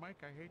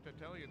 Mike, I hate to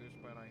tell you this,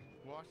 but I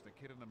lost the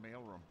kid in the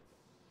mailroom.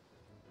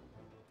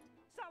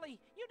 Sully,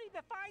 you need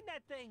to find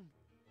that thing.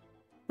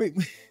 Wait.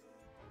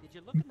 Did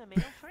you look in the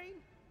mail train?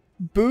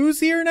 Boo's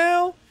here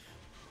now?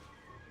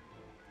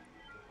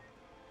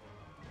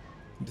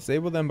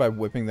 Disable them by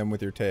whipping them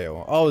with your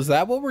tail. Oh, is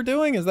that what we're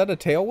doing? Is that a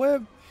tail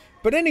whip?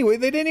 But anyway,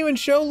 they didn't even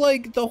show,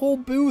 like, the whole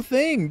Boo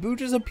thing. Boo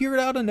just appeared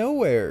out of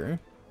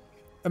nowhere.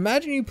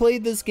 Imagine you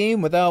played this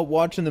game without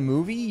watching the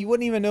movie. You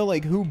wouldn't even know,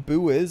 like, who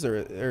Boo is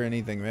or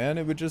anything, man.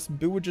 It would just,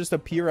 Boo would just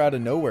appear out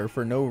of nowhere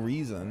for no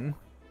reason.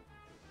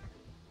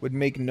 Would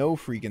make no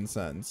freaking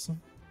sense.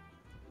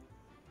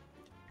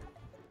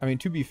 I mean,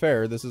 to be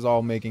fair, this is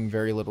all making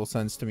very little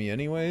sense to me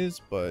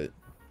anyways, but,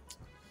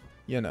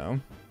 you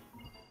know.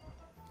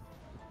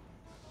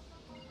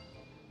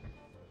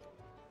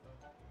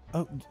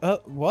 Oh,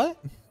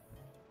 what?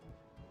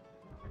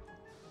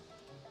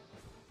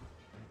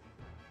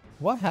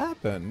 What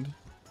happened?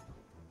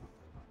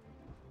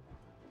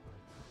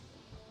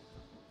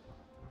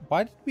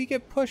 Why did we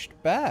get pushed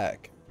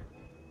back?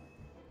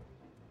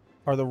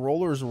 Are the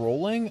rollers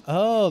rolling?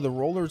 Oh, the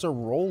rollers are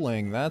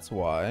rolling, that's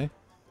why.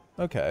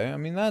 Okay, I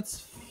mean, that's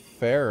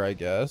fair, I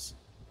guess.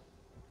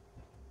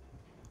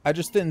 I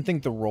just didn't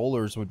think the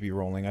rollers would be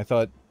rolling. I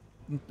thought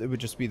it would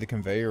just be the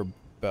conveyor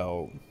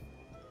belt.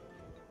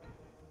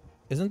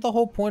 Isn't the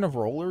whole point of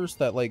rollers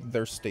that, like,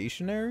 they're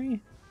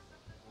stationary?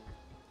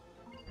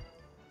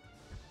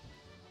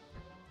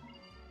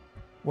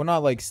 Well,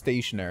 not, like,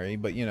 stationary,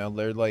 but, you know,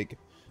 they're, like,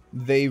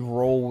 they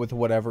roll with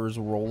whatever's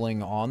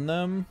rolling on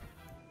them.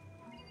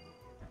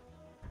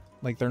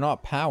 Like, they're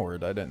not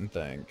powered, I didn't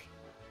think.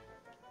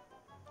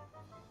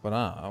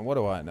 But, what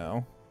do I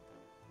know?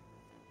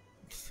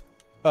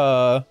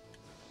 Oh,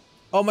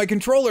 my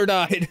controller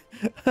died!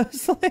 I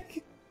was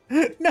like,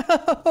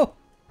 no!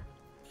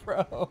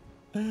 Bro.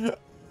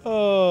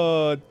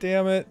 Oh,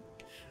 damn it.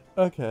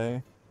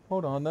 Okay.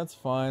 Hold on, that's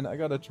fine. I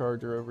got a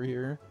charger over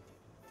here.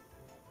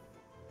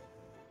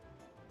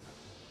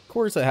 Of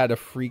course I had to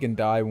freaking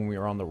die when we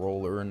were on the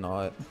roller and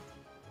not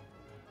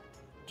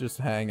just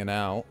hanging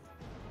out.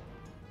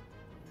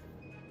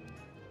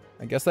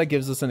 I guess that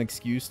gives us an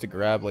excuse to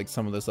grab, like,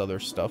 some of this other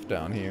stuff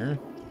down here.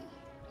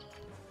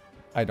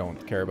 I don't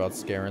care about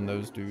scaring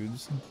those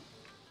dudes.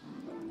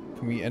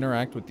 Can we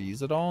interact with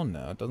these at all?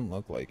 No, it doesn't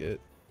look like it.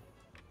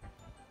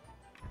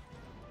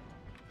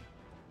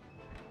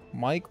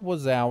 Mike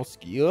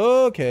Wazowski.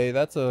 Okay,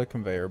 that's a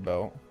conveyor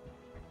belt.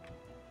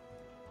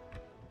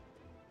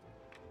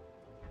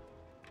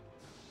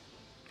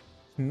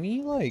 Can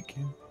we, like...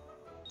 Can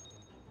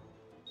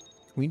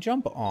we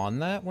jump on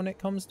that when it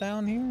comes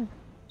down here?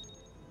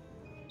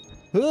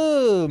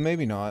 Oh,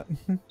 maybe not.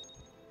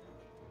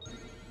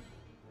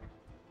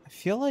 I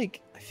feel like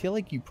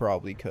you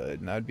probably could,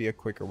 and that'd be a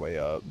quicker way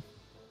up.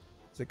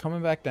 Is it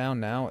coming back down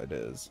now? It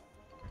is.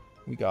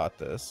 We got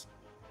this.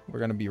 We're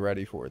gonna be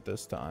ready for it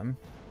this time.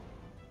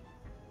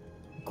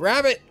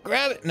 Grab it!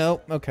 Grab it!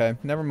 Nope. Okay.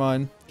 Never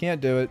mind.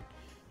 Can't do it.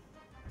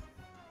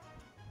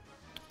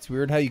 It's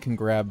weird how you can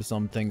grab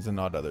some things and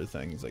not other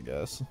things, I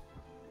guess.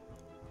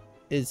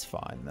 It's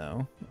fine,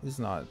 though. It's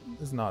not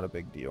a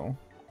big deal.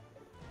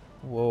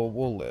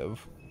 We'll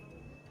live.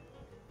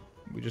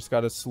 We just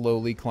gotta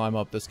slowly climb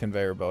up this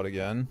conveyor belt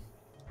again.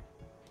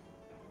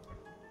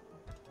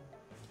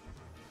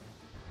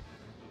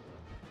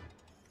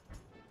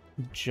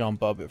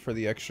 Jump up it for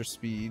the extra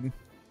speed.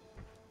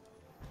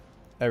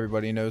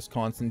 Everybody knows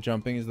constant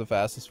jumping is the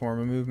fastest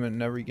form of movement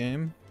in every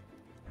game.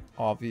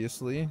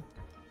 Obviously.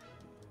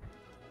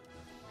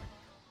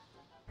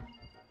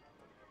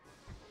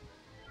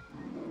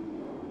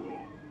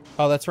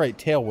 Oh, that's right.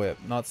 Tail whip,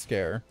 not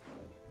scare.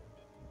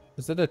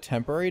 Is it a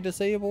temporary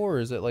disable or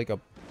is it like a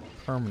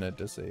permanent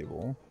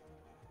disable?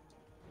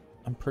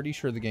 I'm pretty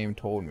sure the game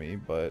told me,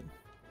 but...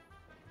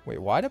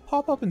 Wait, why did it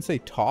pop up and say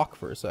talk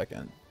for a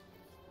second?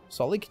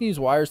 Sully can use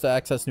wires to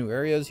access new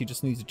areas. He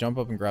just needs to jump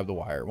up and grab the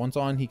wire. Once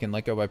on, he can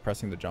let go by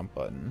pressing the jump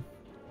button.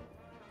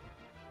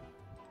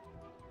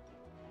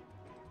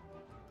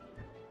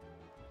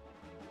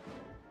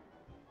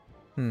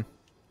 I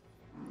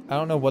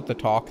don't know what the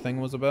talk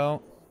thing was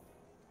about.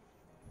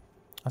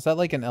 Is that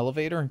like an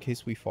elevator in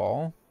case we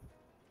fall?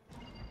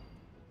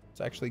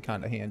 It's actually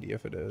kind of handy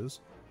if it is.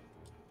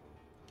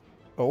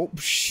 Oh,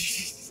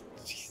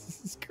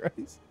 Jesus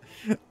Christ.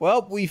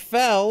 Well, we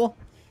fell.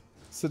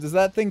 So does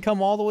that thing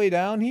come all the way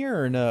down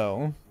here or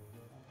no?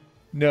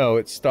 No,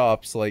 it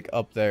stops like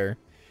up there.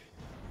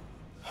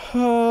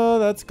 Oh,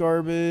 that's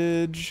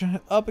garbage.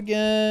 Up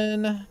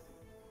again.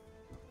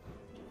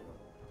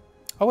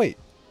 Oh, wait.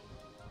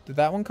 Did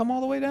that one come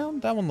all the way down?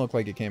 That one looked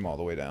like it came all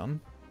the way down.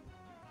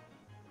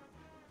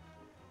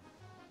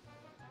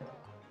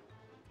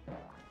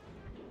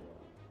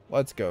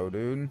 Let's go,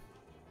 dude.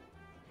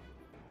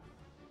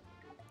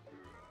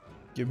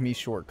 Give me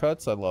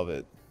shortcuts. I love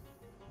it.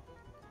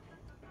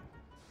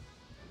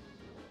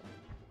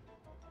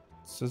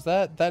 So is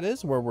that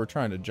is where we're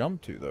trying to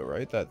jump to, though,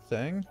 right? That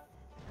thing?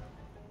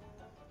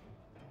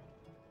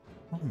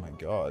 Oh, my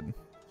God.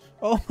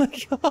 Oh, my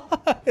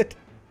God!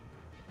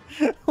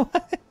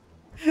 What?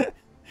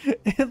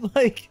 It,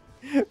 like,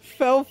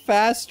 fell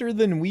faster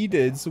than we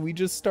did, so we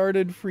just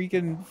started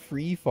freaking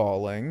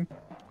free-falling.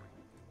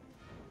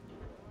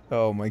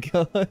 Oh, my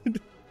God.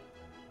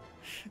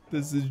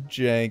 This is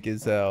jank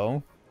as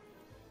hell.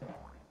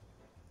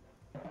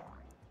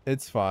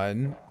 It's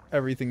fine.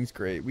 Everything's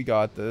great. We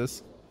got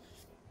this.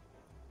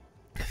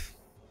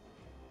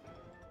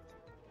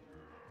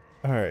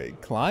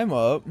 Alright, climb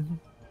up.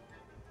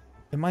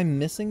 Am I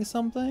missing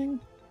something?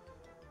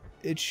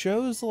 It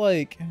shows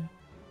like...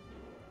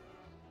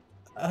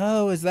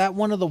 Oh, is that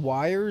one of the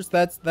wires?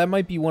 That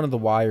might be one of the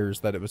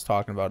wires that it was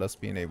talking about us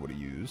being able to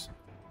use.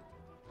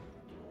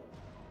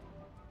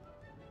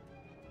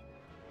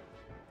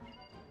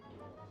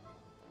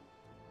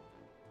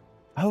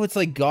 Oh, it's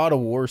like God of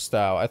War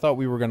style. I thought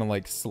we were gonna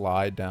like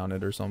slide down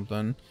it or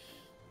something.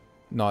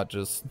 Not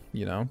just,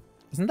 you know.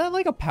 Isn't that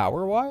like a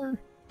power wire?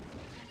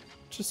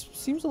 Just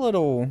seems a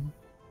little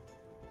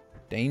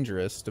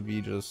dangerous to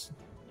be just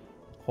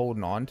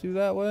holding on to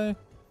that way.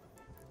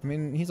 I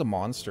mean, he's a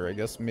monster. I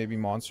guess maybe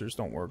monsters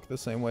don't work the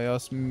same way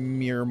us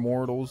mere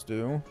mortals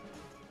do.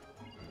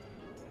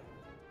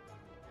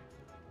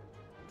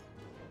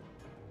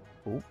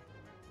 Oh.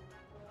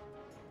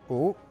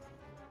 Oh.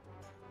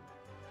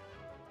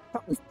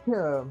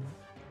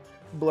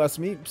 Bless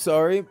me.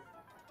 Sorry.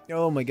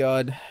 Oh my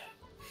God.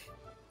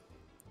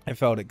 I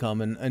felt it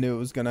coming. I knew it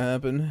was gonna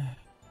happen.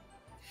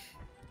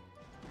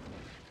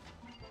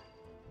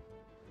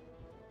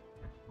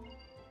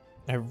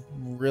 I'm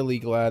really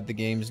glad the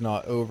game's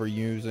not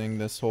overusing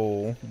this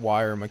whole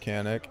wire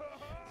mechanic.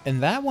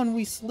 And that one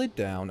we slid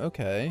down.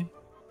 Okay.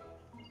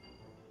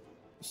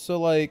 So,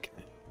 like...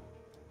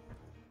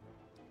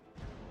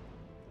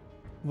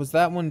 Was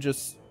that one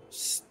just...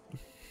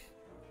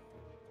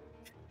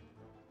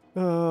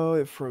 Oh,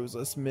 it froze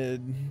us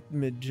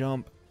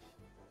mid-jump.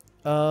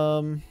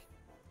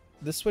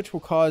 This switch will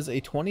cause a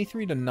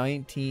 23 to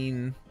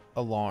 19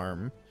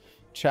 alarm.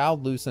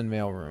 Child loose in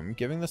mailroom.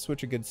 Giving the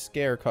switch a good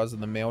scare causes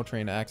the mail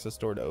train access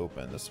door to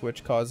open. The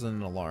switch causes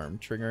an alarm.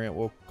 Triggering it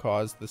will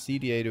cause the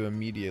CDA to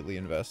immediately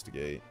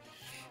investigate.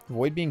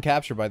 Avoid being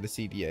captured by the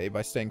CDA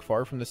by staying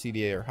far from the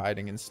CDA or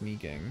hiding and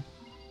sneaking.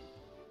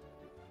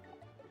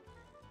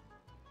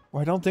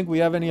 Well, I don't think we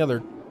have any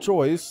other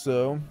choice,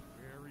 so...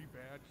 Very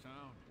bad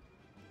sound.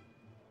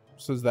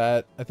 So is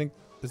that... I think...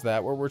 Is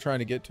that where we're trying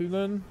to get to,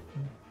 then?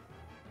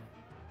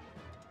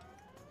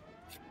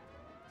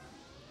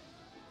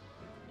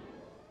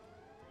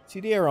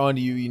 CDA are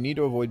onto you. You need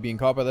to avoid being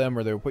caught by them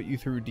or they'll put you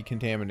through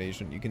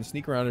decontamination. You can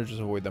sneak around or just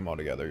avoid them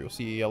altogether. You'll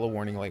see a yellow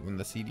warning light when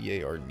the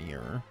CDA are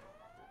near.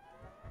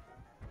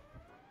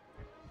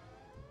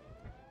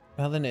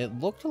 Now then, it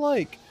looked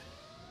like...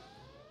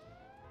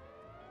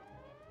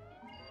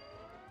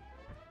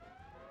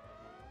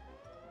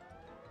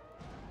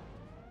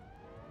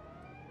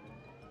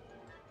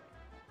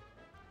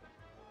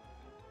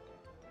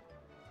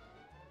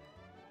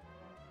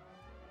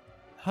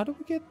 How do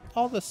we get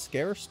all the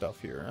scare stuff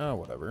here? Oh,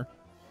 whatever.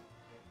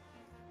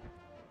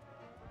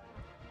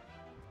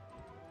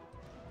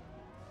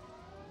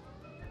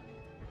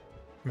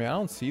 I mean, I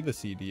don't see the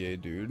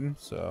CDA, dude,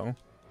 so...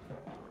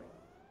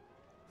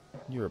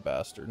 You're a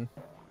bastard.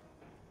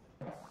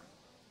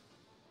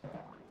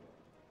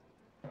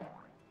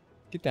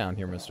 Get down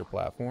here, Mr.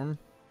 Platform.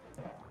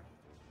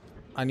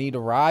 I need to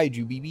ride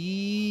you,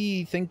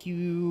 BB. Thank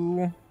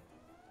you.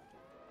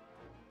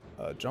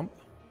 Jump.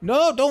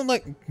 No, don't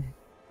let...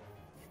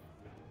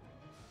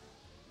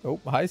 Oh,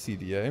 hi,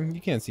 CDA.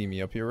 You can't see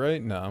me up here,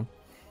 right? No.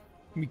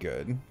 We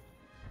good.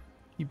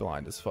 You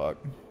blind as fuck.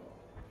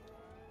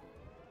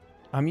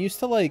 I'm used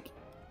to, like,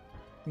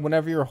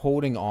 whenever you're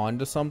holding on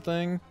to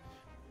something,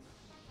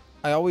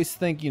 I always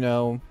think, you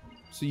know,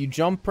 so you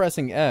jump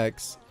pressing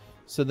X,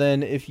 so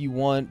then if you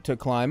want to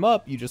climb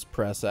up, you just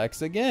press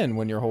X again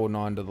when you're holding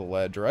on to the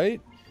ledge,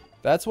 right?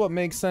 That's what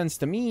makes sense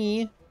to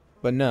me,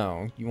 but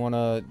no. You want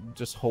to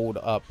just hold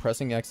up.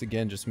 Pressing X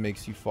again just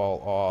makes you fall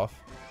off.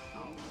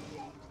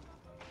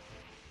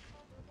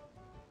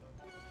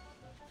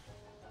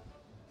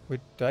 Wait,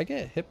 did I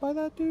get hit by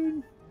that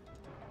dude?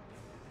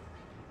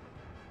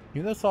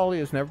 Even though Solly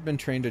has never been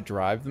trained to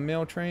drive the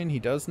mail train, he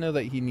does know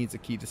that he needs a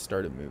key to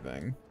start it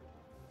moving.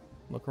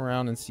 Look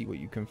around and see what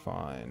you can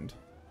find.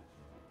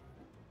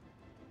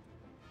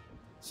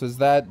 So is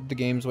that the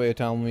game's way of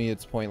telling me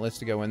it's pointless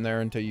to go in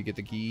there until you get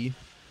the key?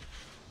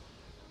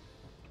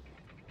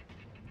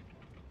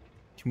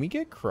 Can we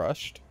get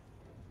crushed?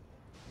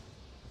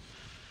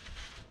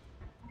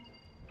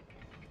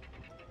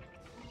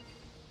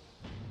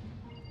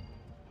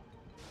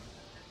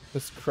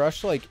 Is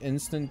crush like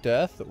instant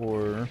death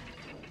or...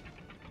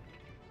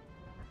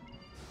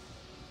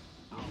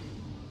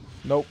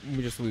 Nope,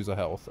 we just lose a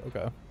health.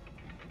 Okay.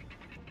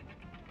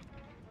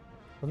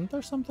 Wasn't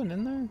there something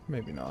in there?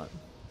 Maybe not.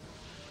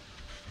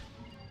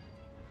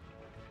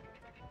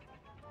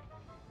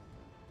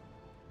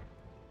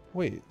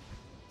 Wait.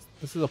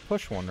 This is a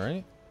push one,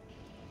 right?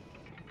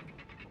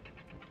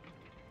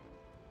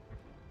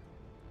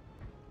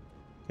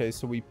 Okay,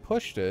 so we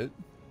pushed it.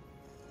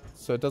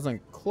 So it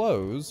doesn't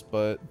close,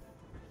 but...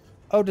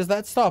 Oh, does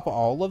that stop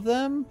all of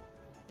them?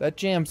 That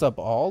jams up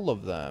all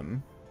of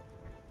them.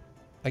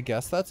 I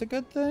guess that's a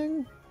good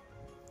thing?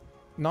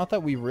 Not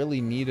that we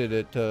really needed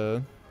it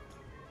to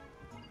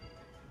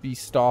be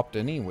stopped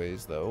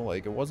anyways, though.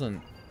 Like, it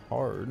wasn't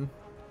hard.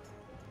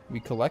 We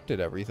collected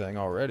everything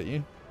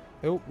already.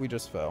 Oh, we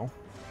just fell.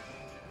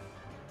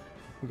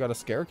 We got a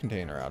scare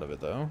container out of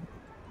it, though.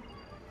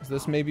 Is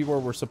this maybe where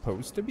we're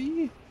supposed to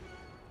be?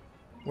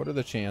 What are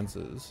the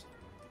chances?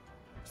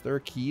 Is there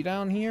a key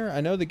down here?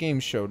 I know the game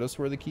showed us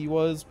where the key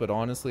was, but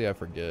honestly, I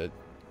forget.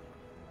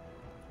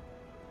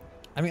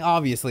 I mean,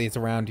 obviously, it's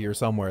around here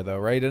somewhere, though,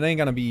 right? It ain't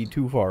gonna be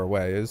too far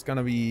away. It's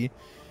gonna be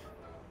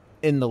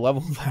in the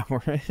level that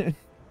we're in.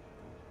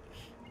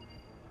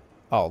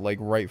 Oh, like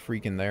right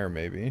freaking there,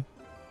 maybe.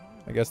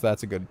 I guess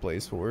that's a good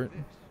place for it.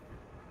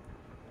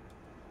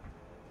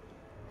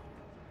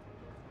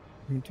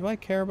 Do I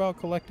care about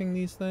collecting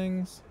these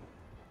things?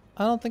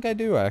 I don't think I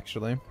do,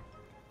 actually.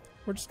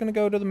 We're just gonna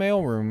go to the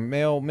mail room.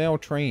 Mail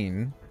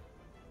train.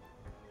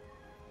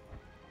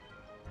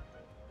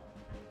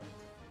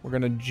 We're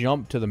gonna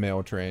jump to the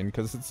mail train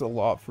because it's a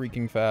lot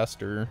freaking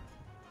faster.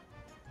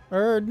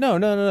 Or, no.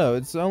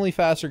 It's only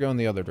faster going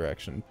the other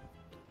direction.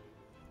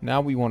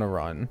 Now we want to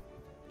run.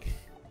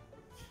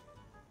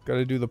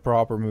 Gotta do the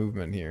proper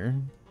movement here.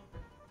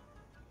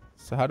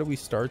 So how do we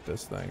start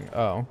this thing?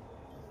 Oh.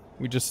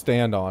 We just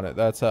stand on it.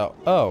 That's how...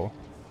 Oh.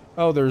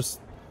 Oh, there's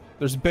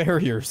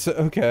barriers.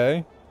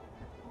 Okay.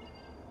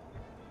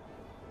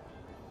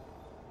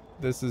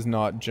 This is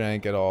not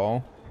jank at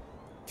all.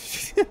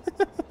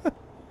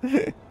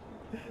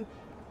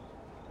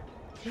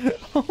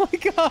 Oh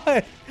my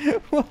god!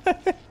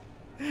 What?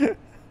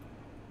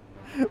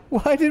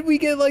 Why did we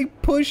get,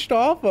 like, pushed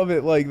off of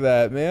it like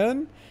that,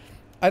 man?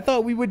 I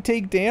thought we would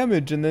take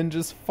damage and then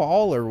just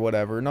fall or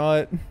whatever,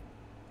 not...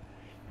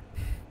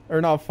 Or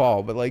not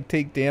fall, but, like,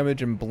 take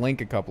damage and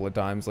blink a couple of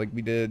times like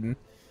we did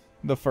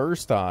the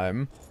first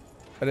time.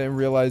 I didn't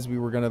realize we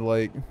were gonna,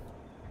 like...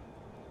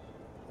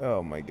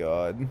 Oh my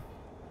god.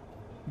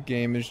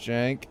 Game is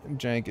jank.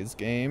 Jank is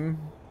game.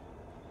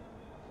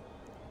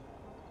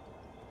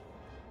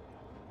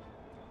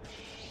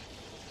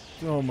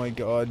 Oh my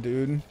god,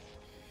 dude.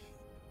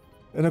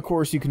 And of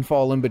course you can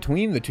fall in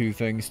between the two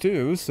things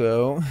too,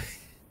 so...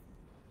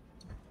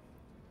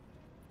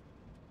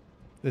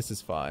 This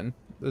is fine.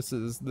 This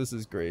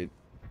is great.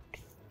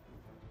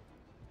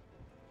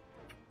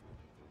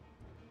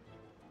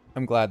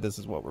 I'm glad this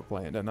is what we're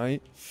playing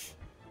tonight.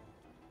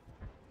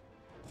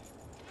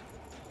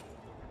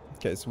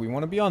 Okay, so we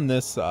want to be on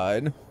this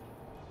side.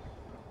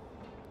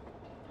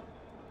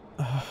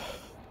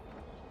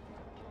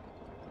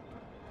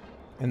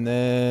 And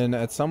then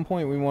at some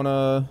point we want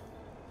to...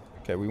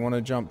 Okay, we want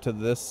to jump to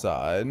this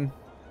side.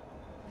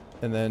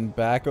 And then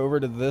back over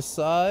to this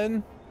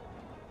side.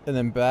 And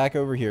then back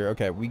over here.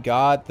 Okay, we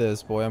got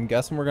this, boy. I'm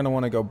guessing we're going to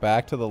want to go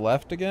back to the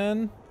left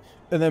again.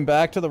 And then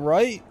back to the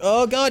right.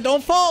 Oh, God,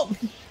 don't fall!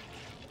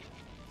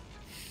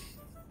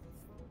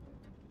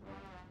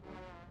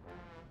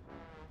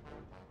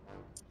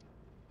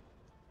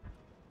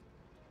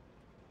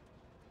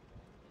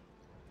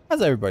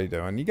 How's everybody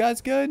doing? You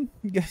guys good?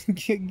 You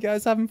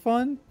guys having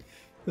fun?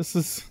 This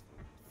is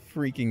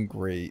freaking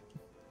great.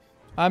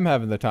 I'm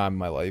having the time of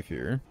my life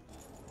here.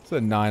 It's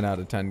a 9 out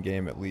of 10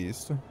 game at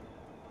least.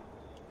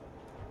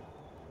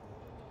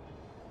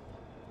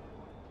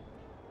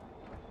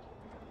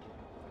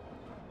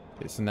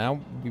 Okay, so now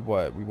we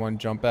what? We want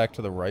to jump back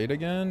to the right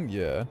again?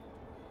 Yeah.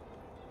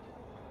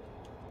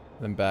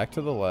 Then back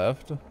to the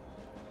left. And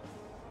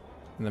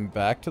then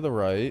back to the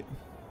right.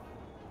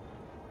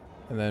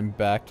 And then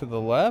back to the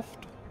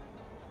left.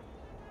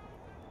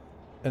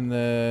 And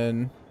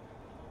then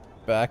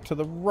back to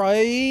the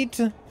right.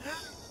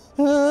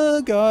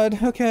 Oh,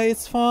 God. Okay,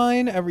 it's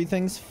fine.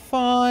 Everything's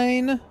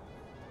fine.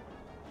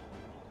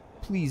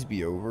 Please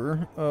be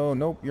over. Oh,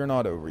 nope. You're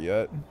not over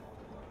yet.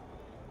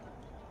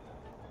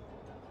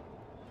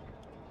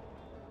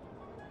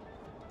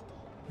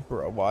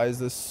 Bro, why is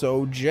this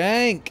so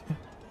jank?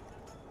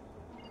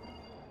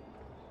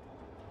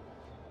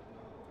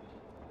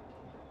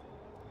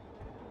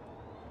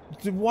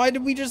 Why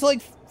did we just,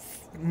 like...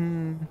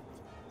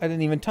 I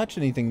didn't even touch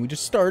anything. We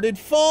just started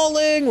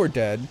falling. We're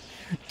dead.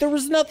 There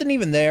was nothing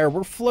even there.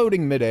 We're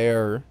floating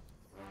midair.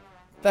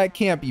 That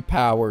can't be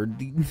powered.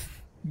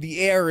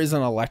 The air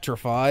isn't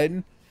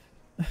electrified.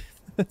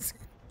 That's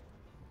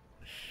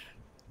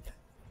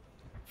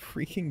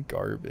freaking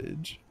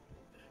garbage.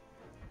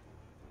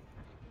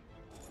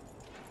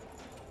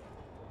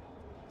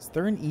 Is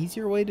there an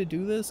easier way to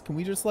do this? Can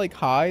we just like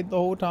hide the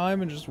whole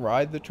time and just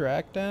ride the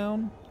track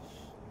down?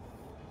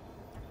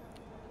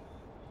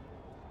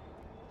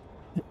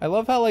 I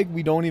love how like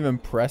we don't even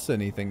press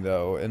anything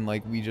though, and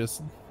like we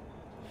just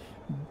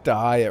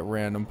die at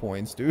random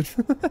points, dude.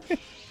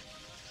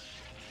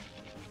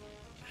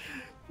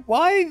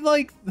 Why,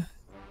 like,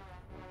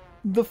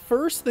 the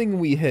first thing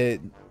we hit,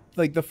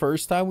 like the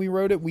first time we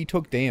rode it, we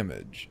took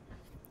damage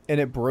and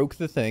it broke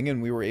the thing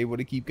and we were able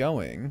to keep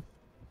going.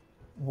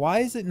 Why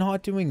is it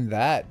not doing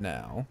that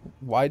now?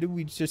 Why do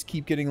we just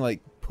keep getting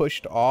like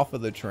pushed off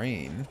of the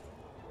train?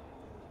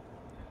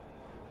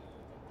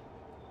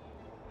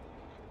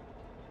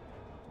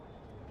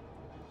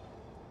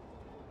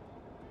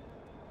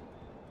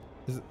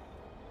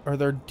 Are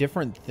there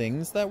different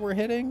things that we're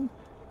hitting?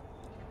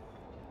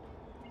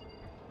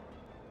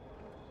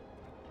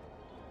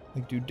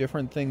 Like, do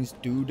different things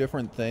do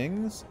different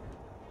things?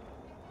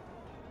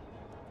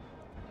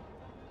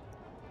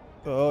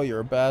 Oh, you're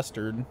a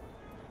bastard.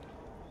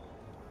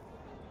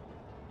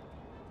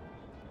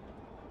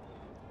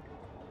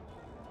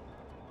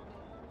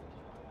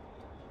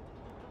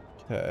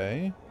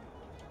 Okay.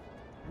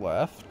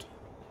 Left.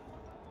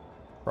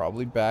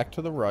 Probably back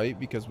to the right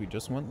because we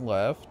just went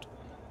left.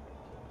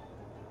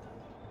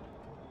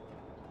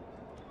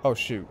 Oh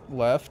shoot,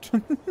 left.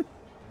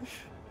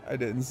 I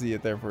didn't see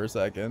it there for a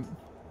second.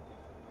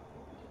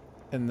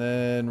 And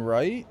then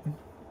right?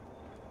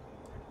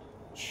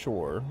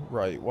 Sure,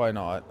 right, why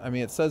not? I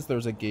mean, it says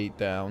there's a gate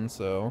down,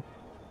 so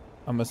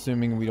I'm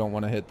assuming we don't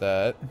want to hit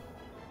that.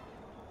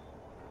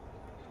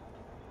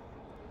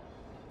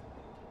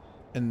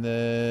 And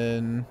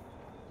then...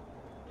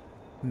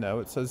 no,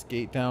 it says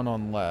gate down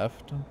on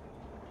left.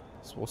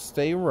 So we'll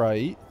stay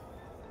right.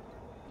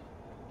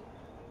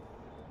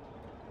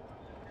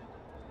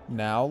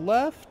 Now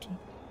left?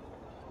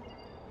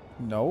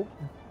 Nope.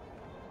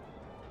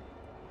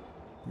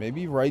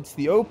 Maybe right's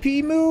the OP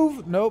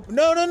move? Nope.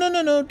 No, no, no,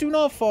 no, no. Do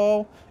not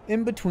fall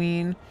in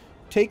between.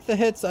 Take the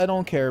hits, I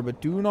don't care, but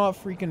do not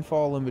freaking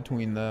fall in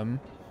between them.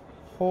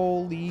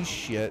 Holy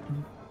shit.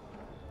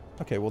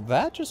 Okay, well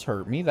that just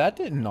hurt me. That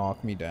didn't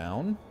knock me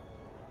down.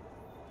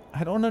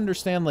 I don't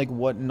understand, like,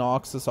 what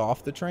knocks us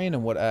off the train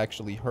and what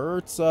actually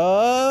hurts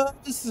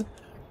us.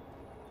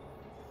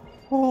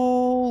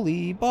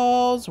 Holy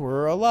balls,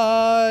 we're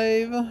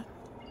alive.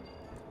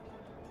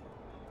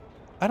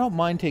 I don't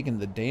mind taking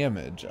the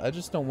damage. I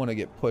just don't want to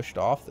get pushed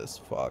off this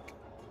fuck.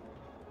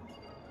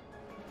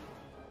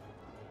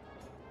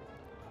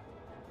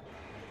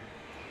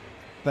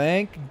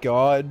 Thank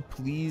God,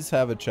 please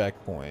have a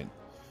checkpoint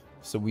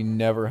so we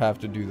never have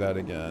to do that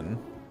again.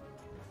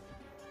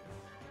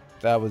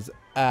 That was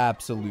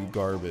absolute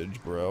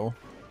garbage, bro.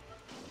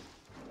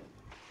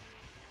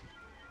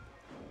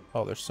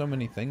 Oh, there's so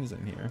many things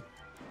in here.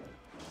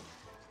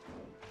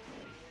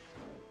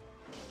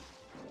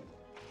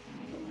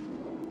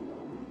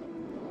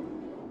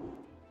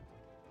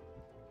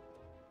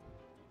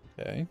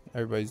 Okay,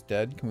 everybody's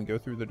dead. Can we go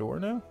through the door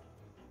now?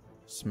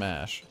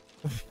 Smash.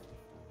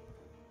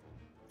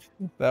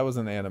 That was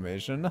an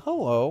animation.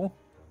 Hello.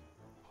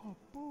 Oh,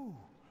 boo.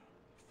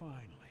 Finally.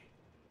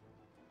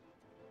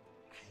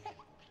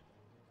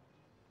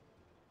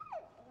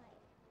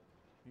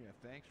 Yeah,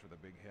 thanks for the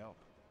big help.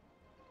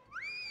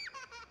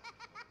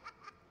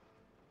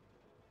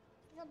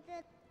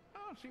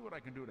 I'll see what I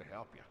can do to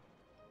help you.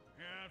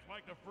 Yeah, it's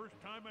like the first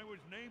time I was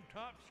named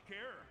top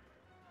scare.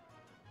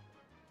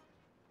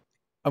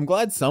 I'm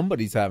glad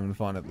somebody's having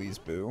fun at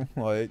least, Boo.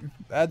 Like,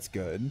 that's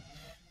good.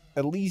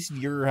 At least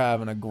you're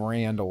having a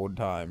grand old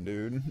time,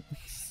 dude.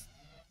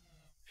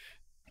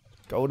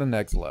 Go to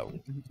next level.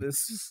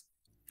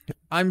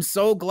 I'm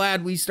so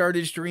glad we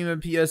started streaming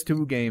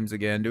PS2 games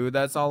again, dude.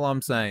 That's all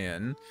I'm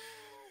saying.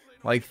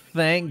 Like,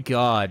 thank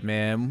God,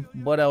 man.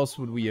 What else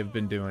would we have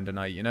been doing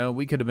tonight, you know?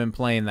 We could have been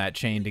playing that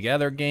Chained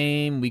Together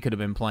game. We could have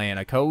been playing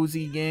a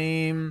cozy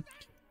game.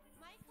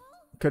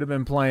 Could have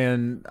been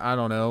playing, I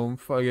don't know,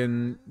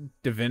 fucking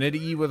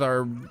Divinity with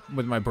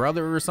my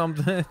brother or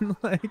something.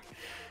 Like,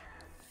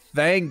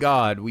 thank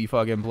God we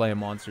fucking play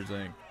Monsters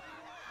Inc.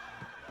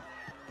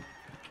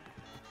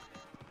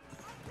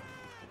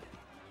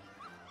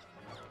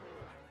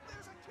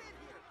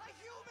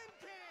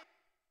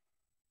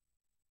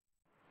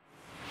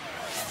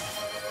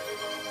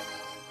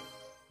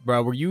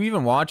 Bro, were you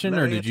even watching,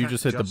 or did you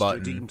just hit the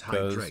button?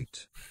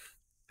 Because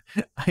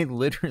I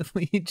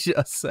literally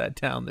just sat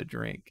down to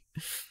drink.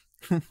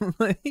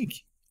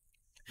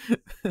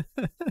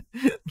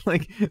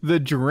 like the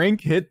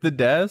drink hit the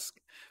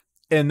desk,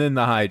 and then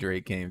the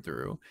hydrate came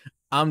through.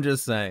 I'm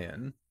just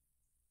saying.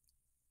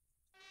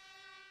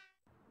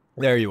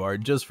 There you are,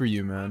 just for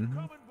you, man.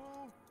 Coming,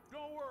 boo.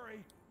 Don't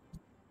worry.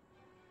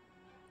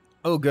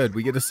 Oh, good,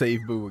 we get to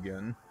save Boo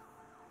again.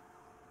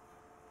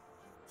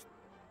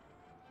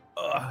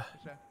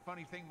 It's a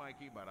funny thing,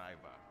 Mikey, but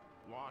I've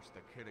lost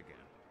the kid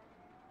again.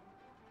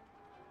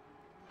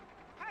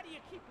 How do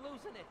you keep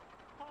losing it?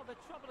 All the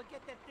trouble to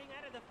get that thing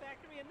out of the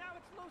factory, and now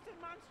it's loose in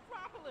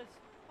Monstropolis.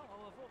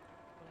 Well,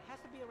 it has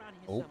to be around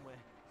here somewhere.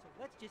 So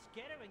let's just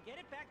get her and get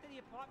it back to the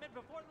apartment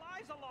before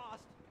lives are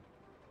lost.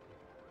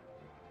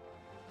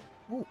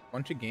 Oh,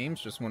 bunch of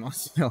games just went on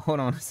sale. Hold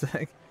on a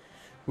sec.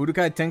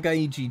 Budokai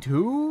Tenkaichi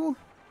 2?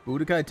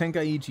 Budokai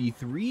Tenkaichi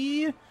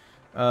 3?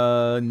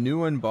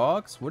 New in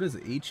box? What does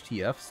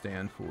HTF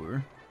stand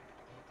for?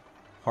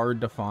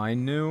 Hard to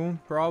find new,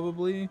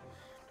 probably.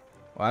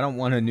 Well, I don't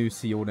want a new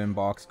sealed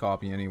in-box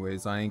copy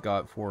anyways. I ain't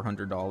got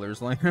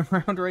 $400 laying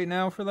around right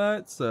now for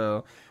that,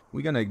 so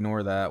we're gonna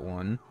ignore that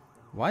one.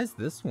 Why is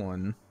this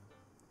one?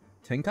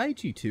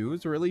 Tenkaichi 2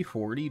 is really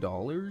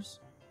 $40?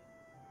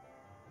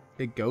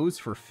 It goes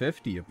for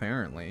 $50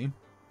 apparently.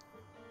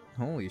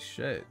 Holy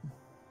shit.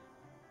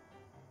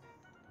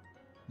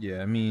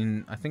 Yeah, I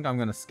mean, I think I'm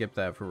gonna skip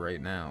that for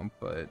right now,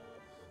 but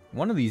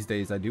one of these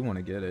days I do want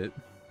to get it.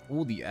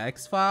 Oh, the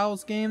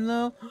X-Files game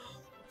though?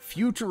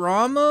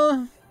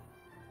 Futurama?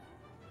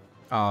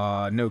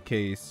 No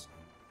case.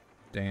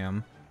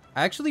 Damn.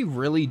 I actually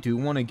really do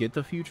want to get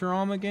the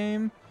Futurama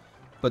game,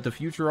 but the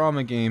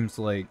Futurama game's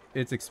like,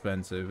 it's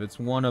expensive. It's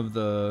one of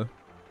the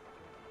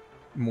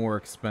more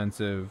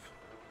expensive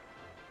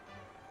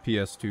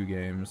PS2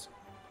 games.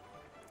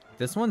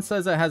 This one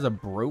says it has a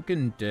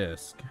broken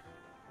disc.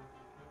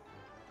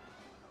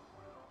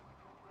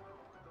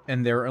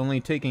 And they're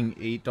only taking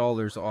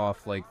 $8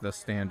 off like the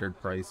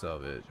standard price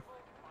of it.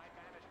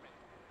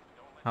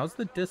 How's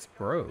the disc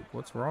broke?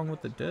 What's wrong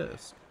with the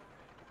disc?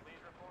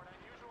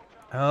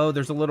 Oh,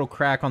 there's a little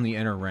crack on the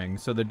inner ring,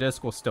 so the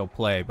disc will still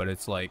play, but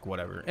it's like,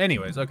 whatever.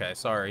 Anyways, okay,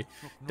 sorry.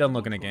 Done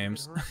looking at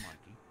games.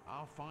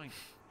 I'll find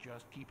it.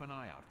 Just keep an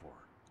eye out for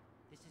her.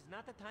 This is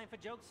not the time for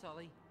jokes,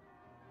 Sully.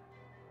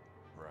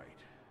 Right.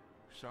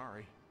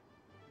 Sorry.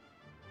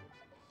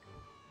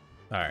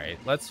 Alright,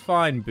 let's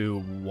find Boo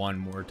one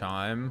more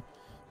time.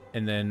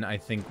 And then I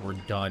think we're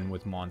done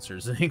with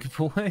Monsters Inc.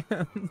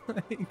 plan.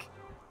 Like,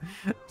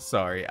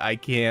 sorry, I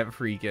can't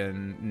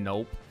freaking...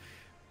 Nope.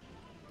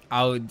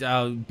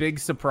 Big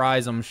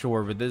surprise, I'm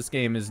sure, but this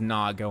game is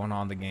not going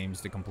on the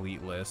games to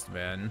complete list,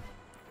 man.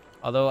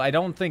 Although, I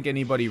don't think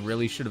anybody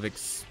really should have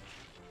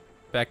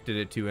expected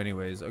it to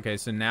anyways. Okay,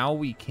 so now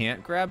we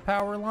can't grab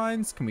power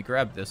lines. Can we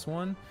grab this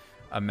one?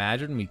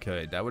 Imagine we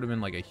could. That would have been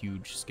like a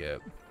huge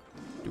skip.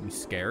 Do we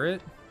scare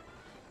it?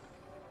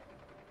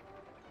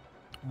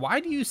 Why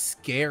do you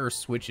scare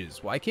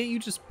switches? Why can't you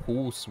just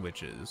pull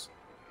switches?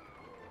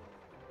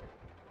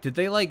 Did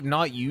they, like,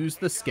 not use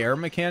the scare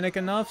mechanic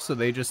enough, so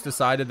they just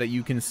decided that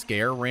you can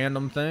scare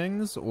random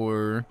things?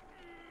 Or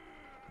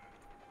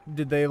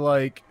did they,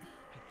 like,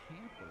 I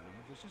can't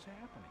believe this is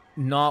happening.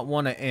 not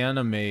want to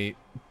animate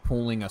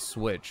pulling a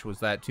switch? Was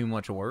that too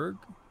much work?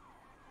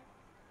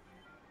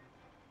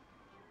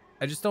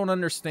 I just don't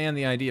understand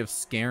the idea of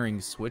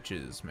scaring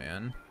switches,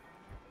 man.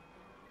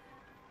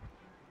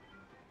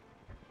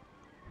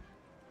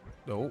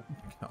 Oh,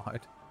 God.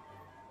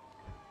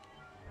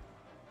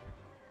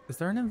 Is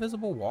there an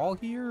invisible wall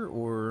here,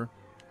 or...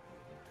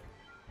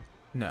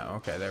 No,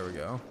 okay, there we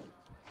go.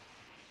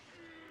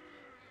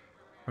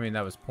 I mean,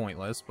 that was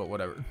pointless, but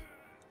whatever.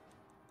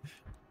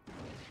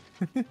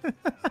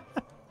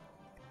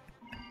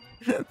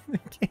 The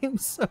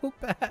game's so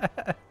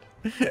bad.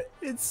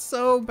 It's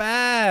so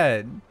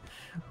bad.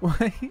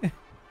 Why?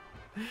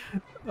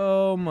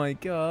 Oh my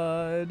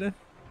God.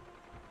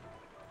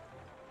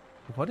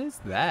 What is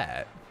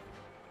that?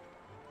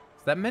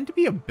 Is that meant to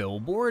be a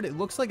billboard? It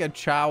looks like a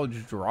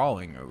child's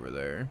drawing over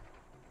there.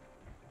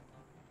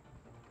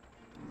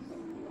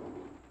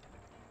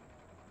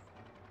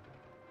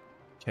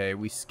 Okay,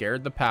 we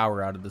scared the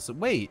power out of this.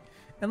 Wait,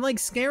 and like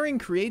scaring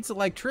creates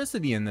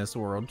electricity in this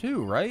world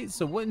too, right?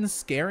 So wouldn't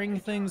scaring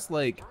things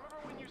like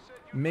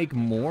make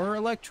more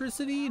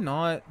electricity,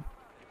 not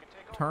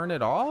turn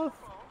it off?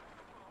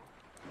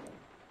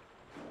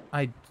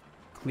 I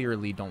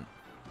clearly don't.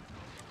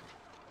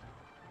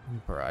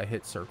 Bro, I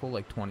hit circle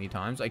like 20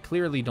 times. I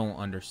clearly don't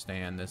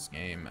understand this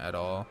game at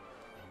all.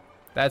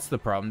 That's the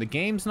problem. The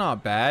game's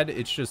not bad.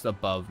 It's just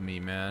above me,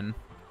 man.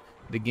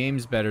 The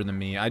game's better than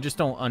me. I just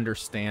don't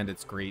understand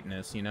its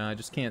greatness, you know? I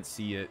just can't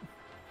see it.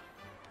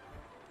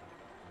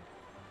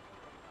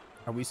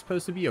 Are we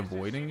supposed to be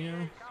avoiding you?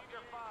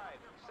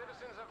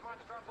 Citizens of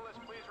Monstropolis,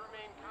 please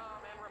remain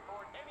calm and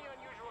report any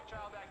unusual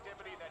child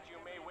activity that you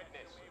may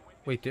witness.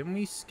 Wait, didn't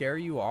we scare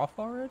you off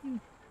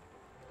already?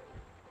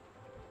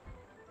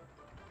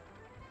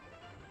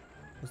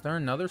 Is there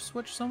another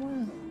switch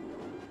somewhere?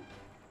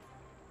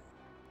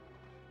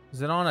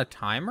 Is it on a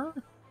timer?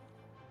 Good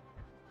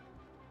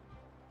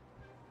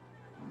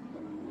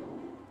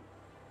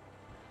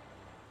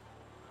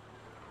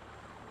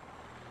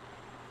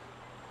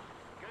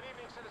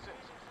evening,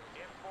 citizens.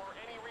 If for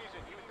any reason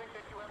you think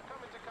that you have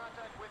come into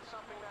contact with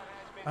something that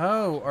has been...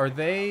 Oh, are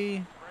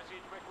they...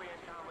 Proceed quickly and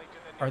calmly to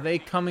the Are they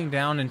coming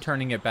down and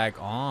turning it back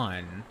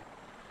on?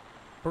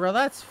 Bro,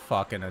 that's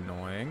fucking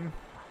annoying.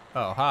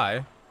 Oh, hi. I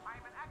am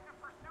in active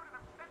pursuit and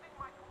I'm sending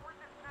my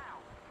coordinates now.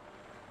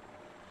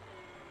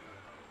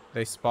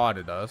 They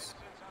spotted us.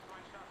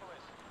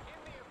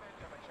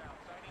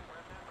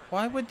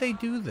 Why would they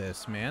do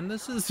this, man?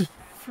 This is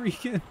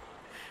freaking...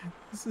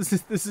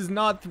 This is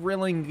not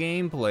thrilling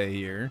gameplay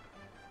here.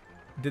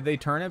 Did they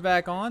turn it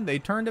back on? They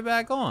turned it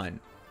back on.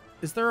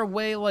 Is there a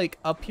way, like,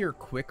 up here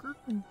quicker?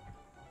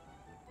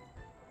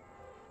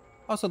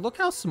 Also, look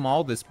how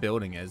small this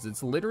building is.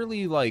 It's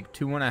literally, like,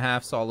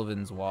 2.5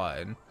 Sullivans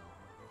wide.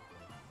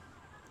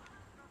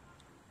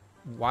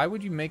 Why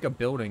would you make a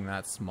building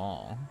that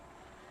small?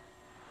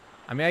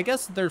 I mean, I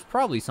guess there's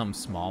probably some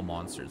small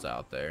monsters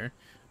out there.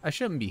 I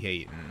shouldn't be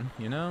hating,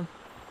 you know?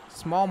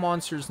 Small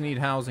monsters need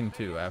housing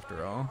too,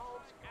 after all.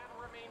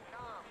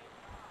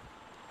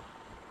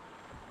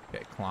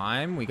 Okay,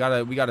 climb. We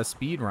gotta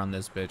speed run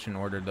this bitch in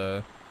order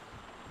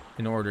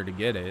to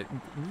get it.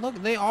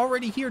 Look, they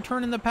already here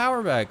turning the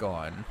power back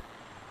on.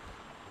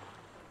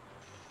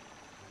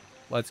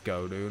 Let's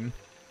go, dude.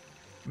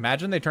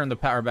 Imagine they turn the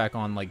power back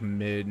on like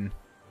mid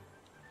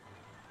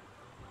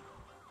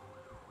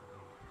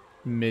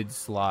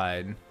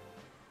slide.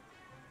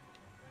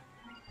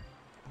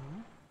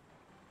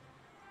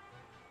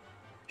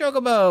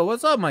 Chocobo,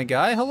 what's up, my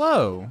guy?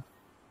 Hello.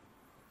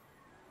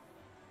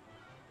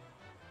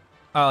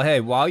 Oh, hey,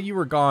 while you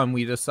were gone,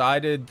 we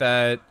decided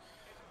that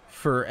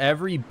for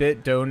every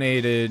bit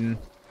donated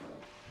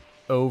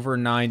over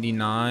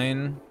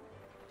 99,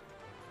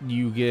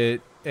 you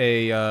get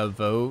a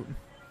vote.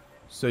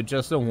 So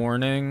just a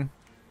warning,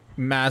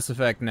 Mass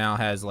Effect now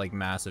has like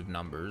massive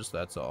numbers,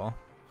 that's all.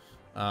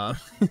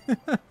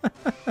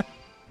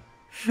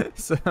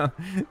 So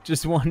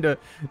just wanted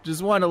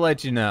to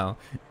let you know.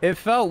 It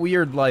felt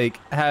weird like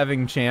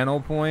having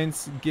channel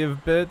points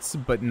give bits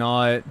but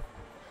not,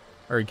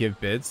 or give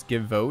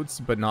votes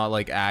but not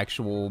like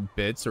actual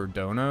bits or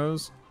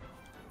donos.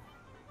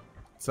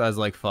 So I was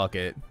like, fuck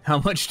it. How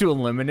much to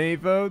eliminate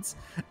votes?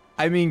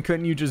 I mean,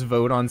 couldn't you just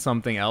vote on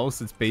something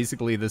else? It's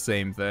basically the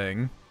same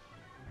thing.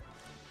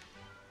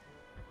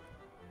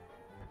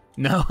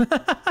 No.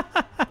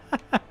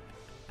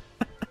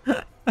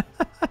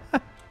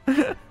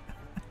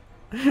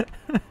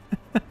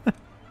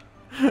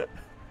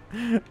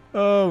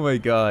 Oh my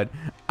god.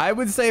 I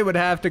would say it would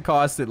have to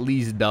cost at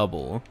least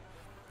double.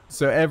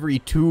 So every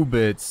 2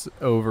 bits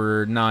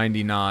over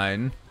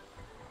 99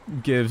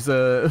 gives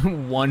a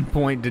 1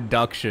 point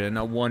deduction,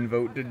 a 1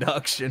 vote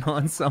deduction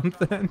on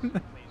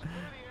something.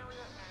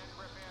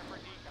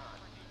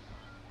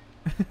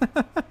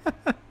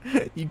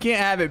 You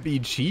can't have it be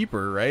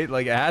cheaper, right?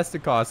 Like, it has to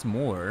cost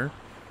more.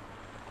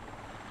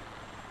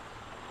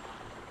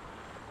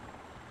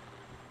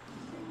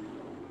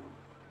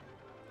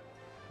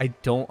 I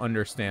don't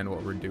understand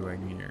what we're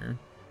doing here.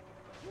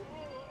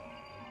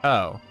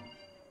 Oh.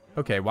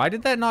 Okay, why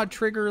did that not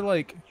trigger,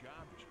 like,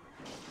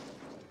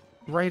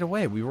 right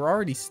away? We were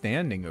already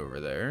standing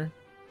over there.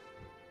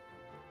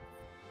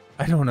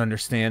 I don't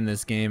understand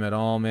this game at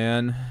all,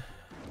 man.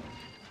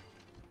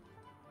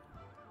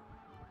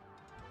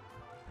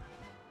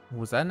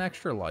 Was that an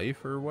extra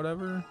life or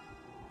whatever?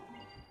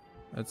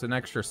 That's an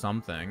extra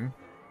something.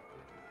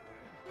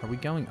 Are we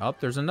going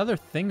up? There's another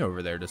thing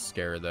over there to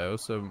scare, though,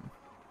 so...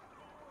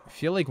 I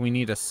feel like we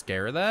need to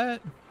scare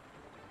that.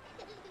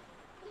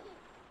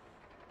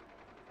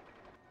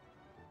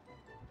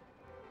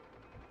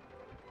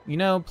 You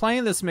know,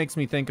 playing this makes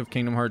me think of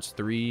Kingdom Hearts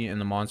 3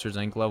 and the Monsters,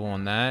 Inc. level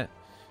on that.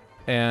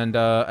 And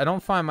I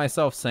don't find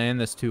myself saying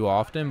this too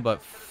often,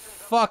 but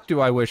fuck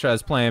do I wish I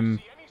was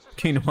playing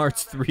Kingdom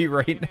Hearts 3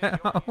 right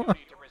now.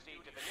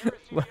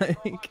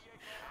 Like,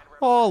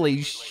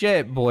 holy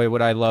shit, boy,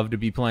 would I love to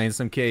be playing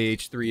some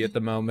KH3 at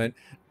the moment.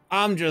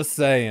 I'm just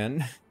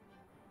saying.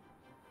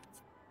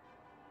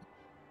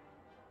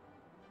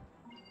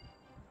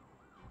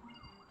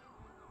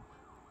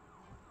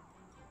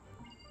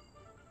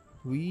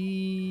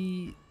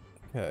 Okay,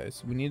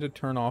 so we need to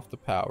turn off the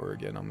power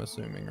again, I'm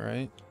assuming,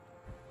 right?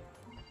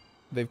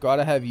 They've got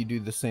to have you do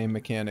the same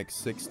mechanic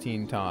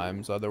 16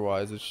 times,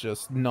 otherwise it's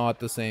just not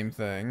the same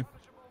thing.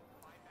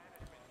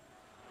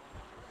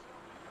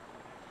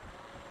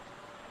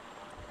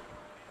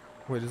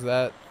 Wait, is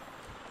that...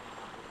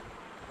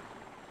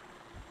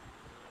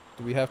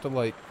 Do we have to,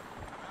 like...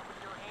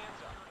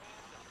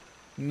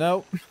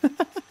 Nope.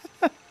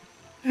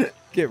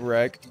 Get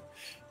wrecked.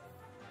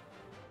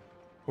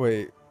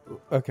 Wait.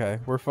 Okay,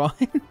 we're fine.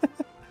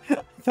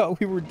 I thought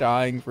we were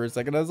dying for a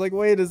second. I was like,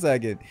 wait a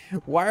second.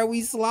 Why are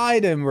we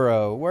sliding,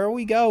 bro? Where are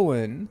we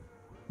going?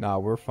 Nah,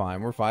 we're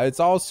fine. We're fine. It's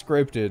all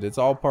scripted. It's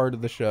all part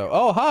of the show.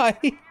 Oh, hi!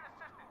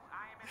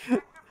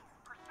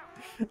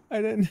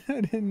 I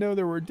didn't know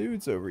there were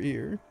dudes over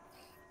here.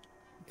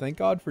 Thank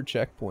God for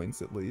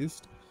checkpoints, at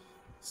least.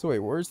 So wait,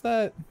 where's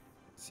that?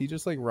 Does he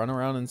just, like, run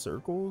around in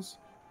circles?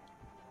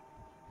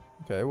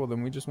 Okay, well,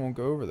 then we just won't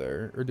go over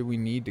there. Or do we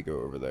need to go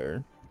over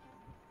there?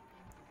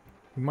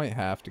 We might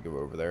have to go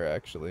over there,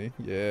 actually.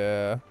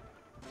 Yeah.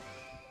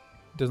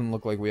 Doesn't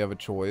look like we have a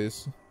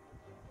choice.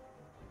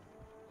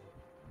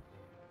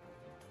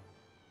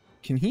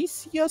 Can he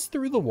see us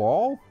through the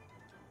wall?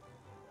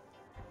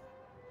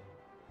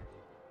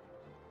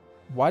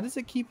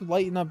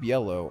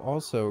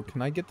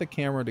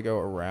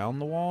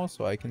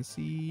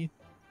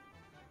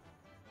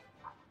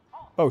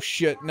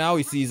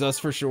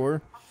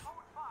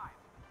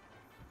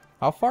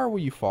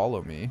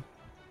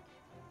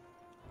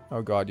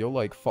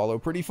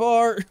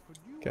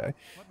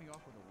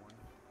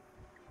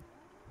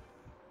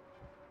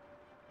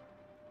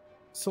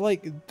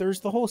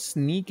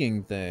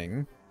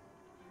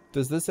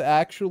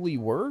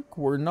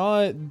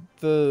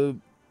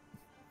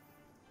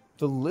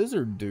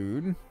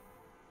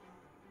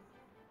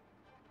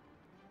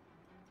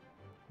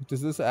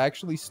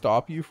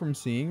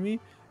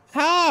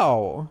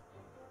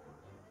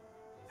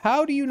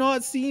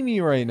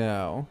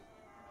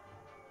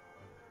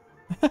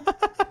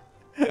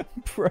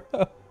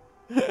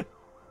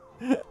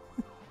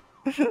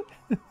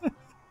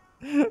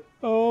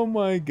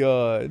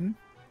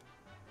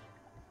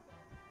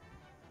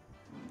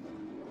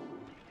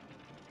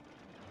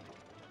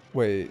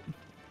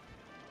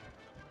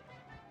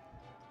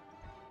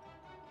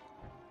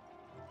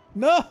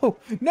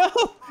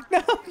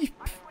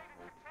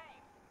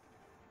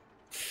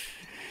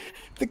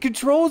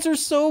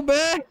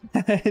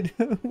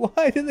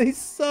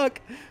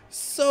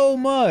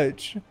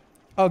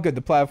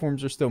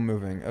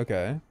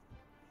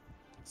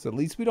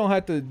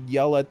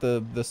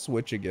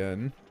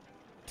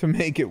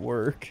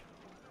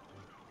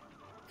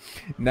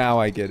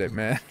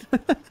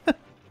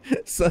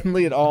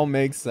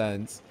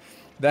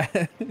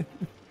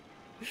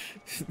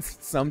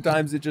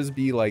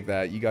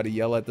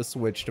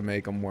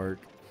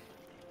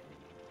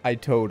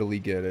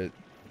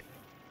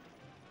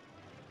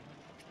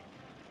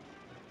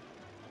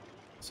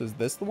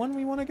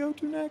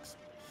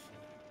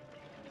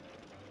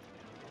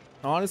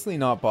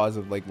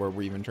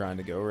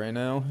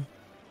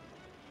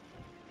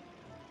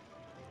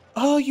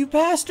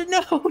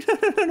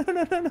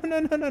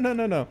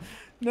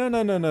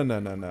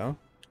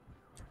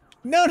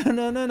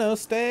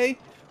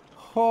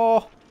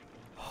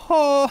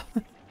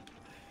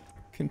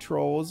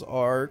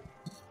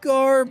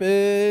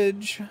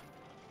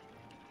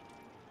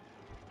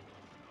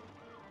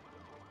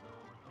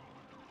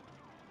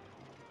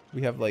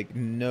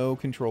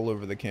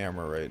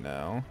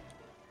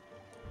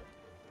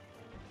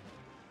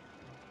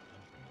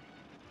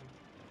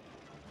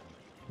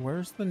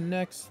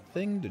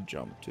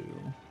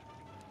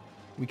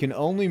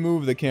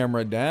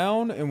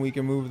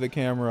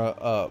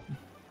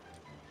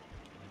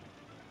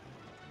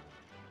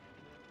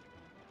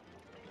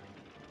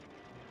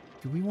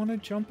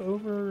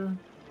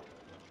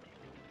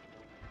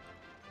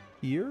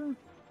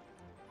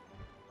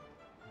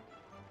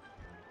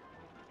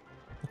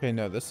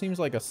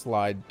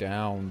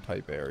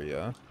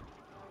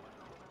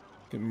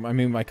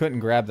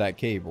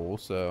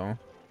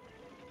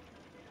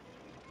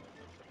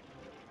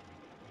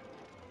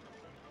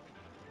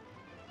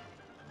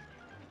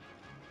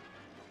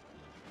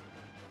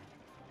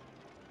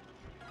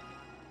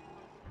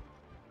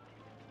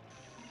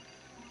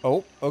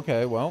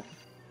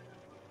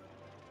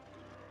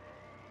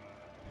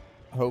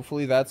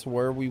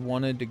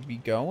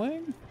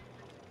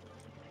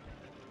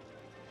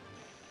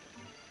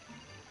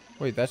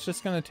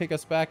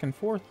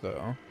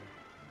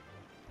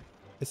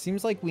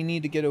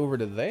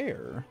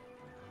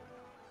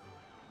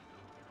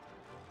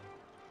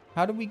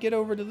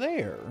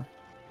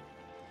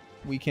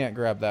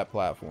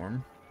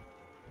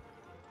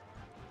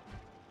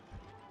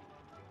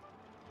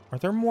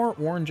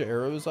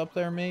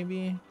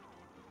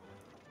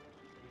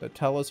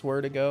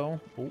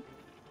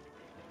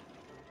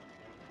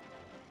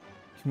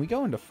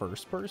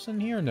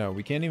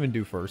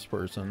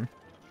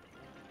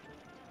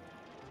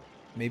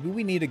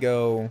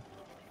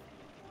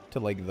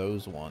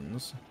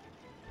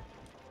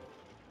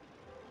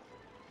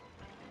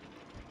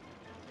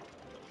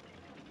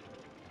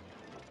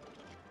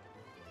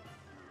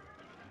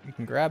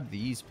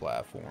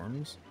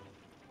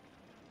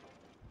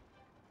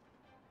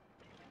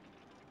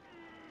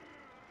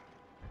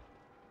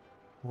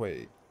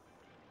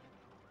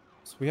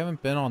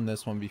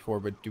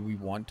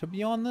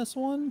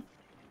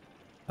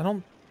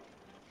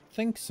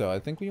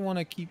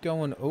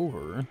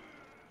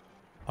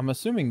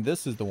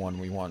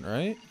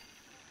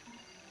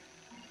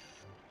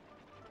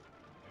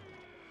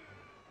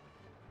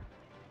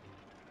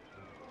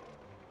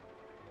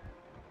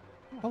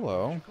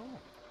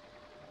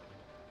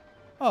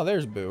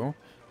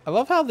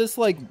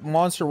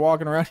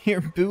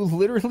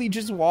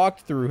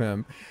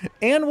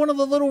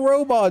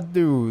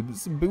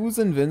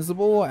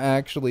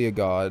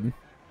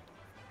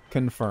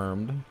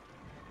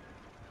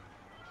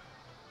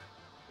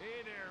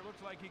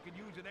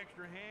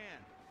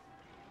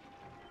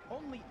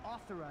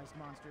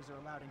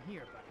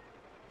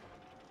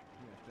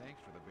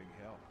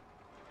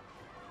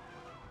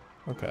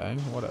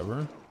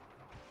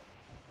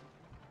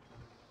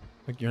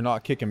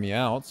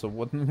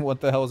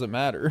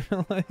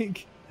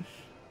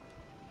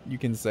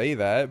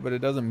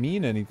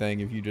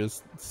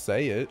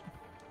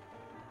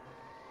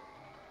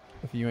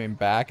 If you ain't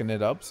backing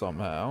it up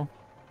somehow.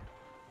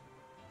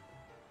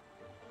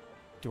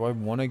 Do I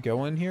want to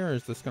go in here, or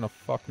is this gonna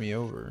fuck me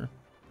over?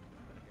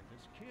 Get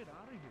this kid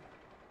out of here.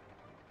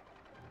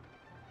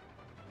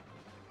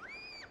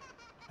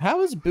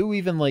 How is Boo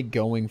even, like,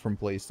 going from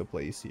place to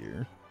place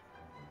here?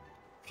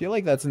 I feel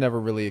like that's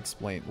never really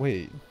explained.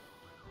 Wait.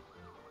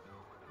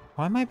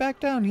 Why am I back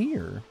down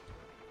here?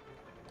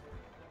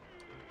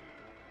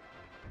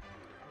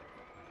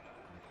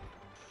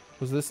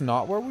 Was this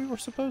not where we were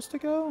supposed to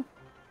go?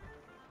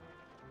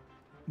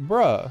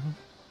 Bruh.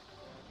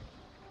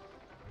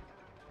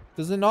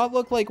 Does it not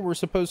look like we're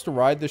supposed to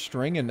ride the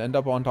string and end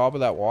up on top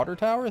of that water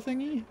tower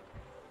thingy?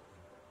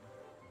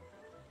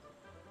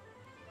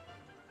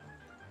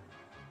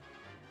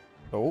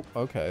 Oh,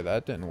 okay,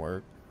 that didn't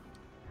work.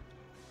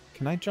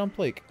 Can I jump,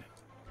 like...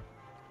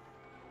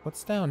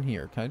 What's down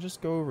here? Can I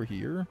just go over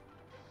here?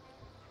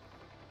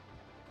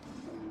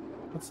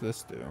 What's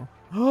this do?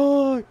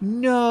 Oh,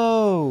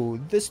 no!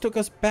 This took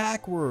us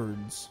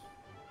backwards.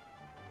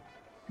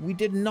 We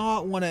did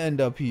not want to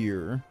end up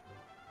here.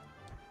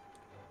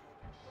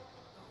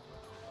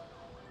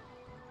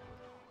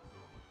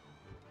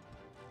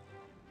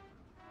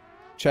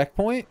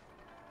 Checkpoint?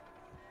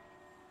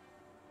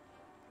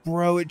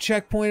 Bro, it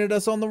checkpointed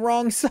us on the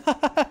wrong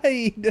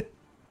side.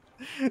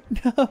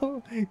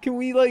 No. Can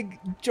we, like,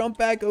 jump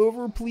back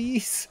over,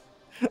 please?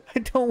 I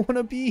don't want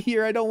to be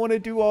here. I don't want to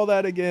do all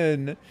that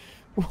again.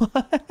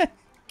 What?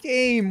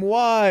 Game,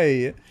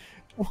 why?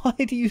 Why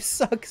do you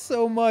suck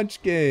so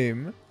much,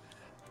 game?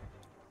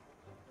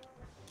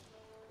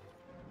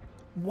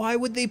 Why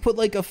would they put,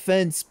 like, a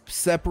fence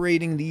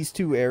separating these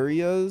two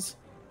areas?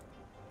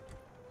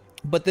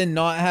 But then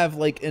not have,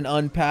 like, an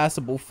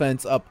unpassable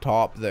fence up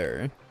top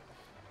there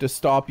to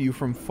stop you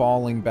from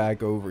falling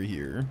back over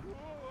here.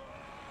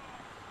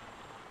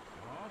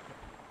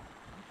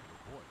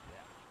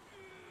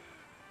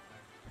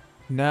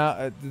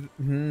 Now,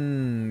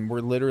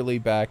 we're literally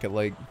back at,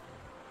 like,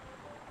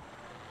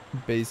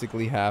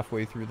 basically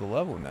halfway through the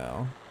level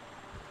now.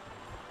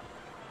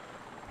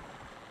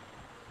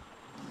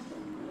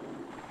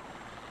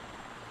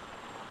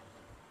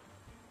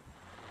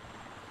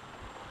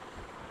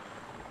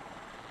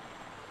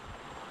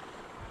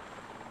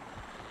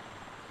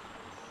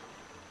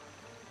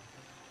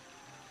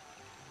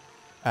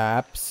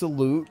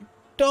 Absolute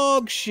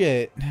dog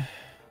shit.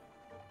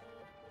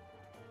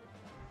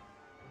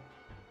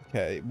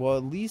 Okay, well,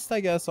 at least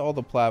I guess all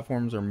the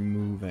platforms are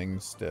moving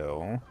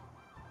still.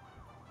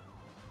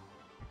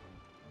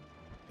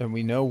 And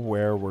we know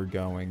where we're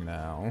going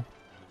now.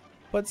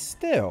 But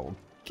still,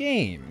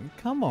 game,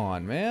 come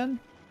on, man.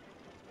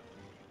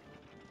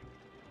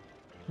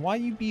 Why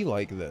you be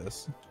like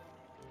this?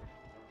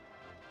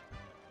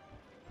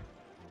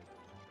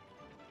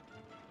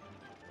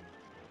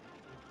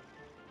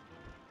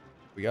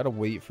 We gotta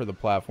wait for the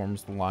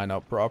platforms to line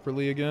up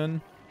properly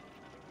again.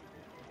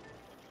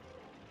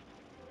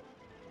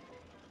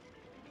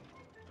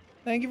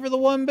 Thank you for the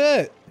 1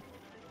 bit.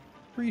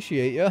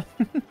 Appreciate ya.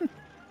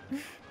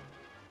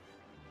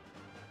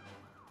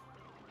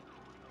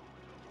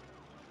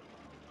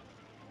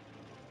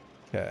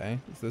 Okay,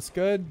 is this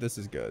good? This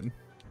is good.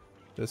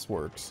 This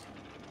works.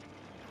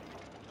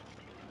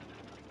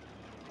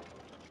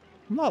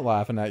 I'm not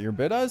laughing at your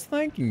bit. I was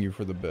thanking you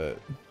for the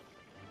bit.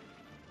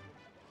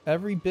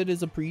 Every bit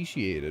is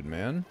appreciated,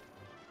 man.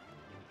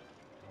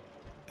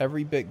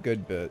 Every bit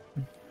good bit.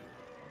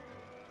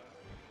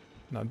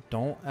 Now,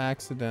 don't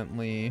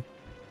accidentally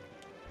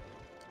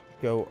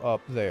go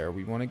up there.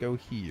 We want to go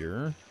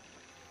here.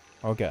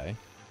 Okay.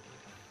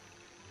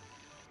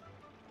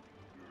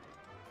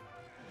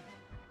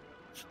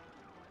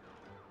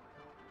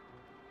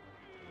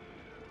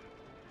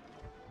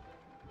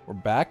 We're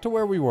back to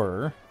where we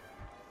were.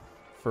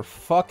 For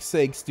fuck's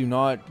sakes, do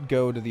not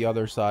go to the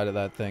other side of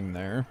that thing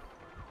there.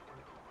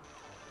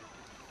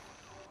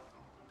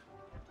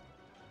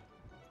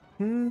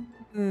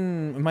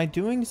 Am I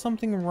doing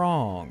something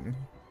wrong?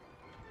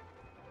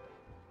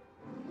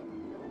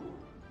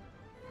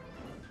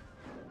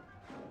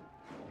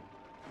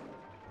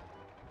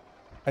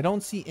 I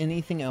don't see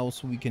anything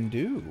else we can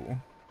do. Are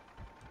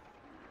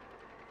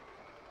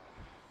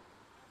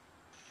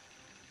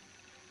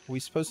we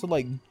supposed to,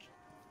 like...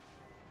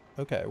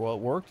 Okay, well,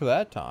 it worked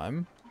that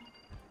time.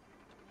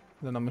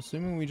 Then I'm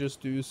assuming we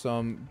just do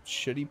some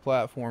shitty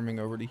platforming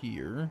over to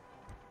here.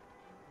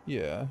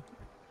 Yeah.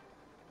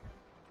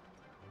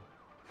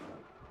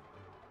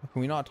 Can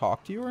we not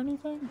talk to you or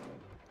anything?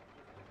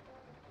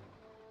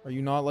 Are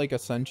you not like a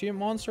sentient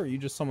monster? Are you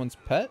just someone's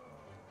pet?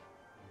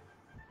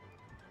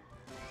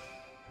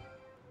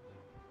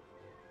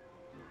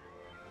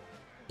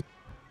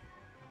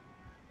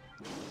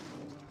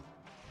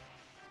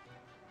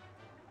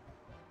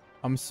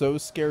 I'm so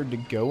scared to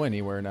go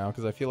anywhere now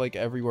because I feel like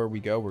everywhere we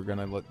go we're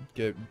gonna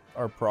get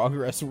our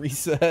progress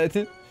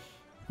reset.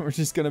 We're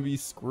just gonna be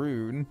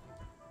screwed.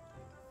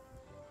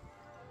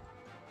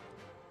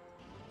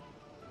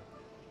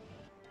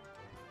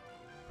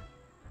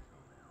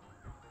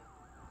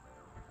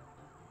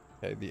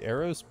 Okay, the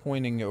arrow's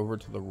pointing over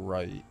to the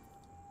right.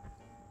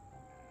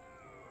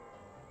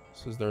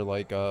 else? Is there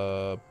like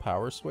a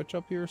power switch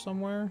up here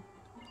somewhere?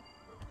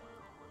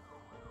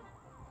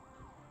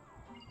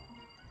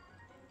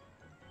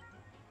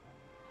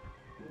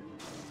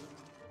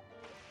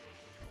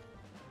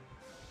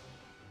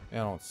 I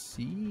don't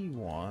see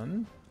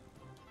one.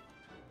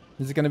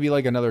 Is it going to be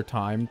like another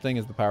time thing?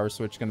 Is the power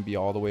switch going to be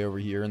all the way over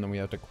here and then we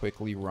have to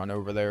quickly run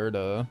over there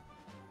to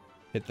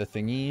hit the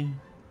thingy?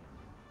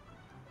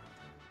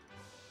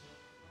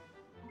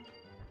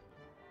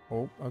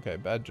 Oh, okay,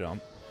 bad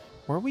jump.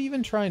 Where are we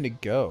even trying to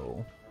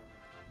go?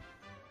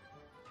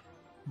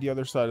 The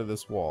other side of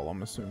this wall,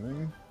 I'm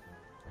assuming.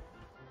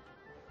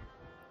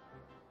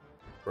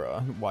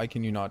 Bruh, why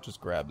can you not just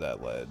grab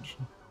that ledge?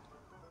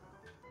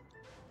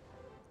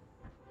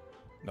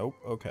 Nope,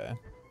 okay.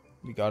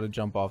 We gotta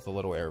jump off the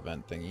little air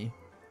vent thingy.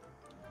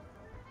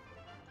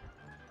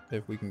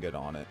 If we can get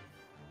on it.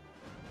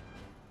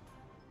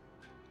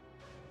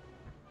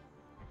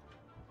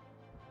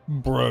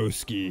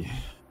 Broski.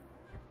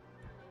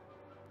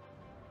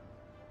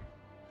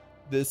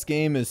 This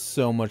game is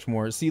so much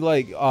more. See,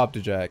 like,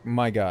 Optijack,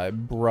 my guy,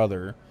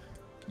 brother.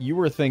 You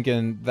were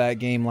thinking that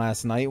game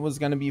last night was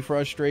gonna be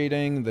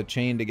frustrating, the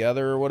chain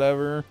together or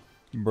whatever.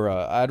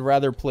 Bruh, I'd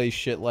rather play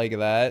shit like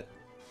that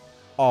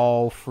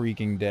all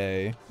freaking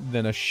day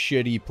than a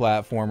shitty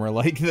platformer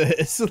like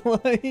this.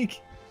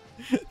 Like,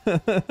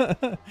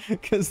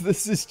 because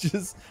this is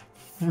just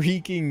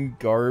freaking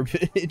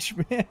garbage,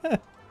 man.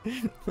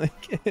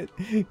 Like,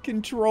 it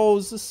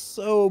controls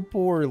so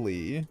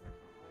poorly.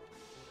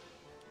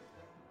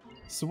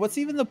 So what's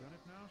even the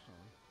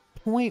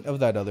point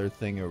of that other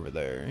thing over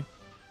there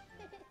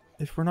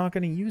if we're not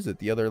going to use it?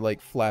 The other,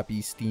 like,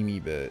 flappy, steamy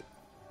bit.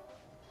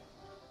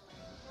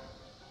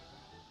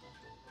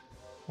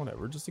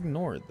 Whatever, just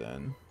ignore it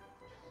then.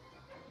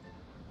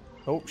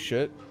 Oh,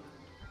 shit.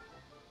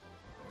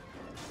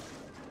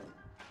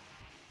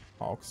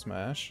 Hulk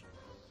smash.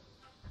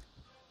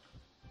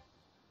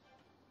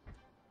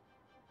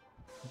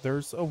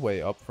 There's a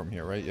way up from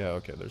here, right? Yeah,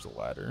 okay, there's a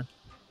ladder.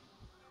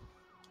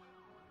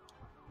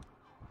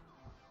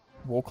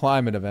 We'll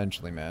climb it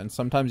eventually, man.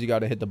 Sometimes you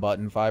gotta hit the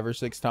button 5 or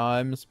 6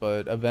 times,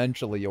 but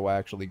eventually you'll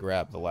actually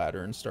grab the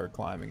ladder and start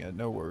climbing it.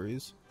 No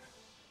worries.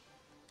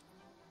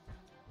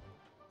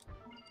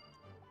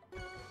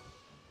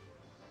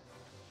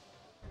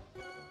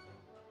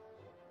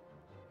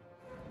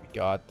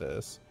 Got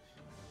this.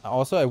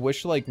 Also, I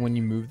wish, like, when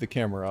you move the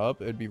camera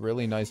up, it'd be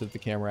really nice if the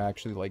camera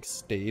actually, like,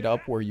 stayed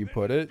up where you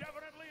put it.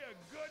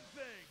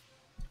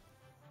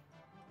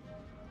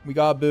 We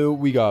got Boo.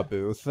 We got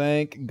Boo.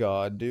 Thank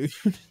God, dude.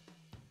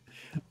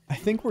 I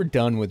think we're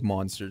done with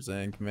Monsters,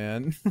 Inc.,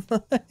 man.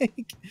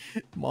 Like,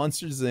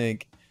 Monsters,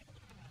 Inc.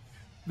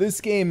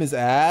 This game is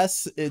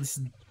ass.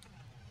 It's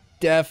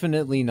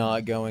definitely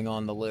not going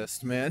on the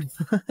list, man.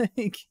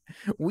 Like,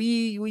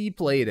 we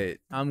played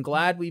it. I'm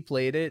glad we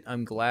played it.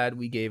 I'm glad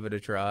we gave it a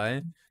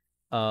try.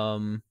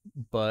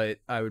 But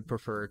I would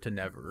prefer to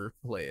never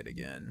play it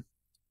again.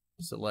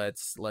 So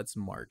let's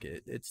mark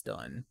it. It's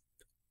done.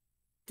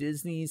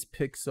 Disney's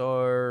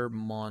Pixar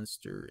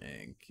Monster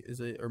Inc. Is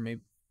it, or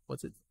maybe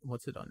what's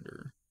it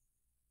under?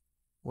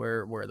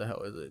 Where the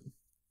hell is it?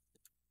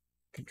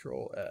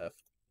 Control F.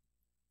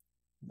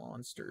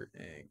 Monster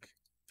Inc.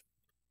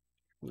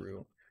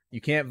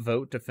 You can't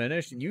vote to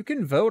finish. You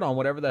can vote on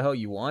whatever the hell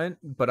you want,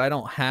 but I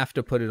don't have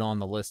to put it on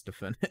the list to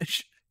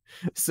finish.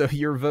 So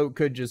your vote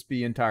could just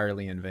be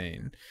entirely in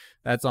vain.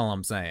 That's all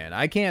I'm saying.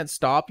 I can't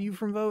stop you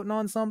from voting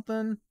on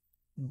something,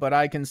 but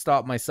I can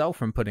stop myself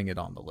from putting it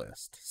on the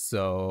list.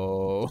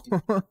 So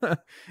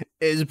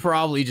it'd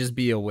probably just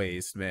be a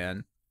waste,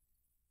 man.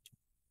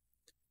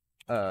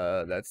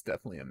 That's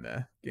definitely a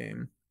meh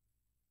game.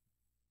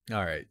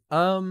 All right.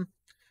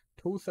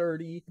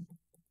 2:30.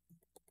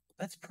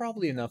 That's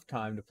probably enough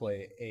time to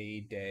play a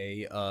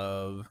day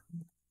of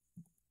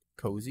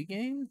cozy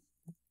game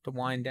to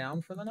wind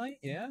down for the night.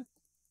 Yeah.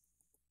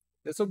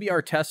 This will be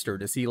our tester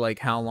to see, like,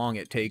 how long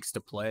it takes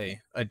to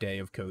play a day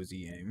of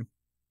cozy game.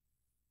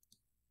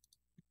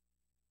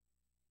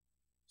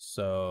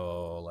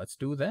 So let's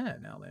do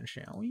that now then,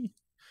 shall we?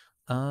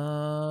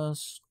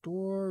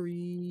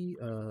 Story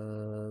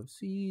of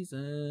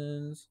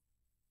Seasons.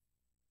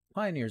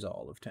 Pioneers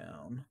All of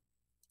Town.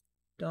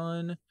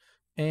 Done.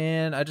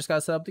 And I just got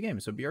to set up the game,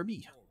 so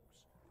BRB. To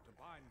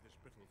bind this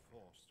brittle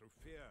force through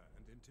fear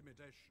and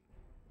intimidation.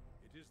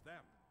 It is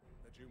them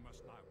that you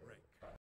must now break.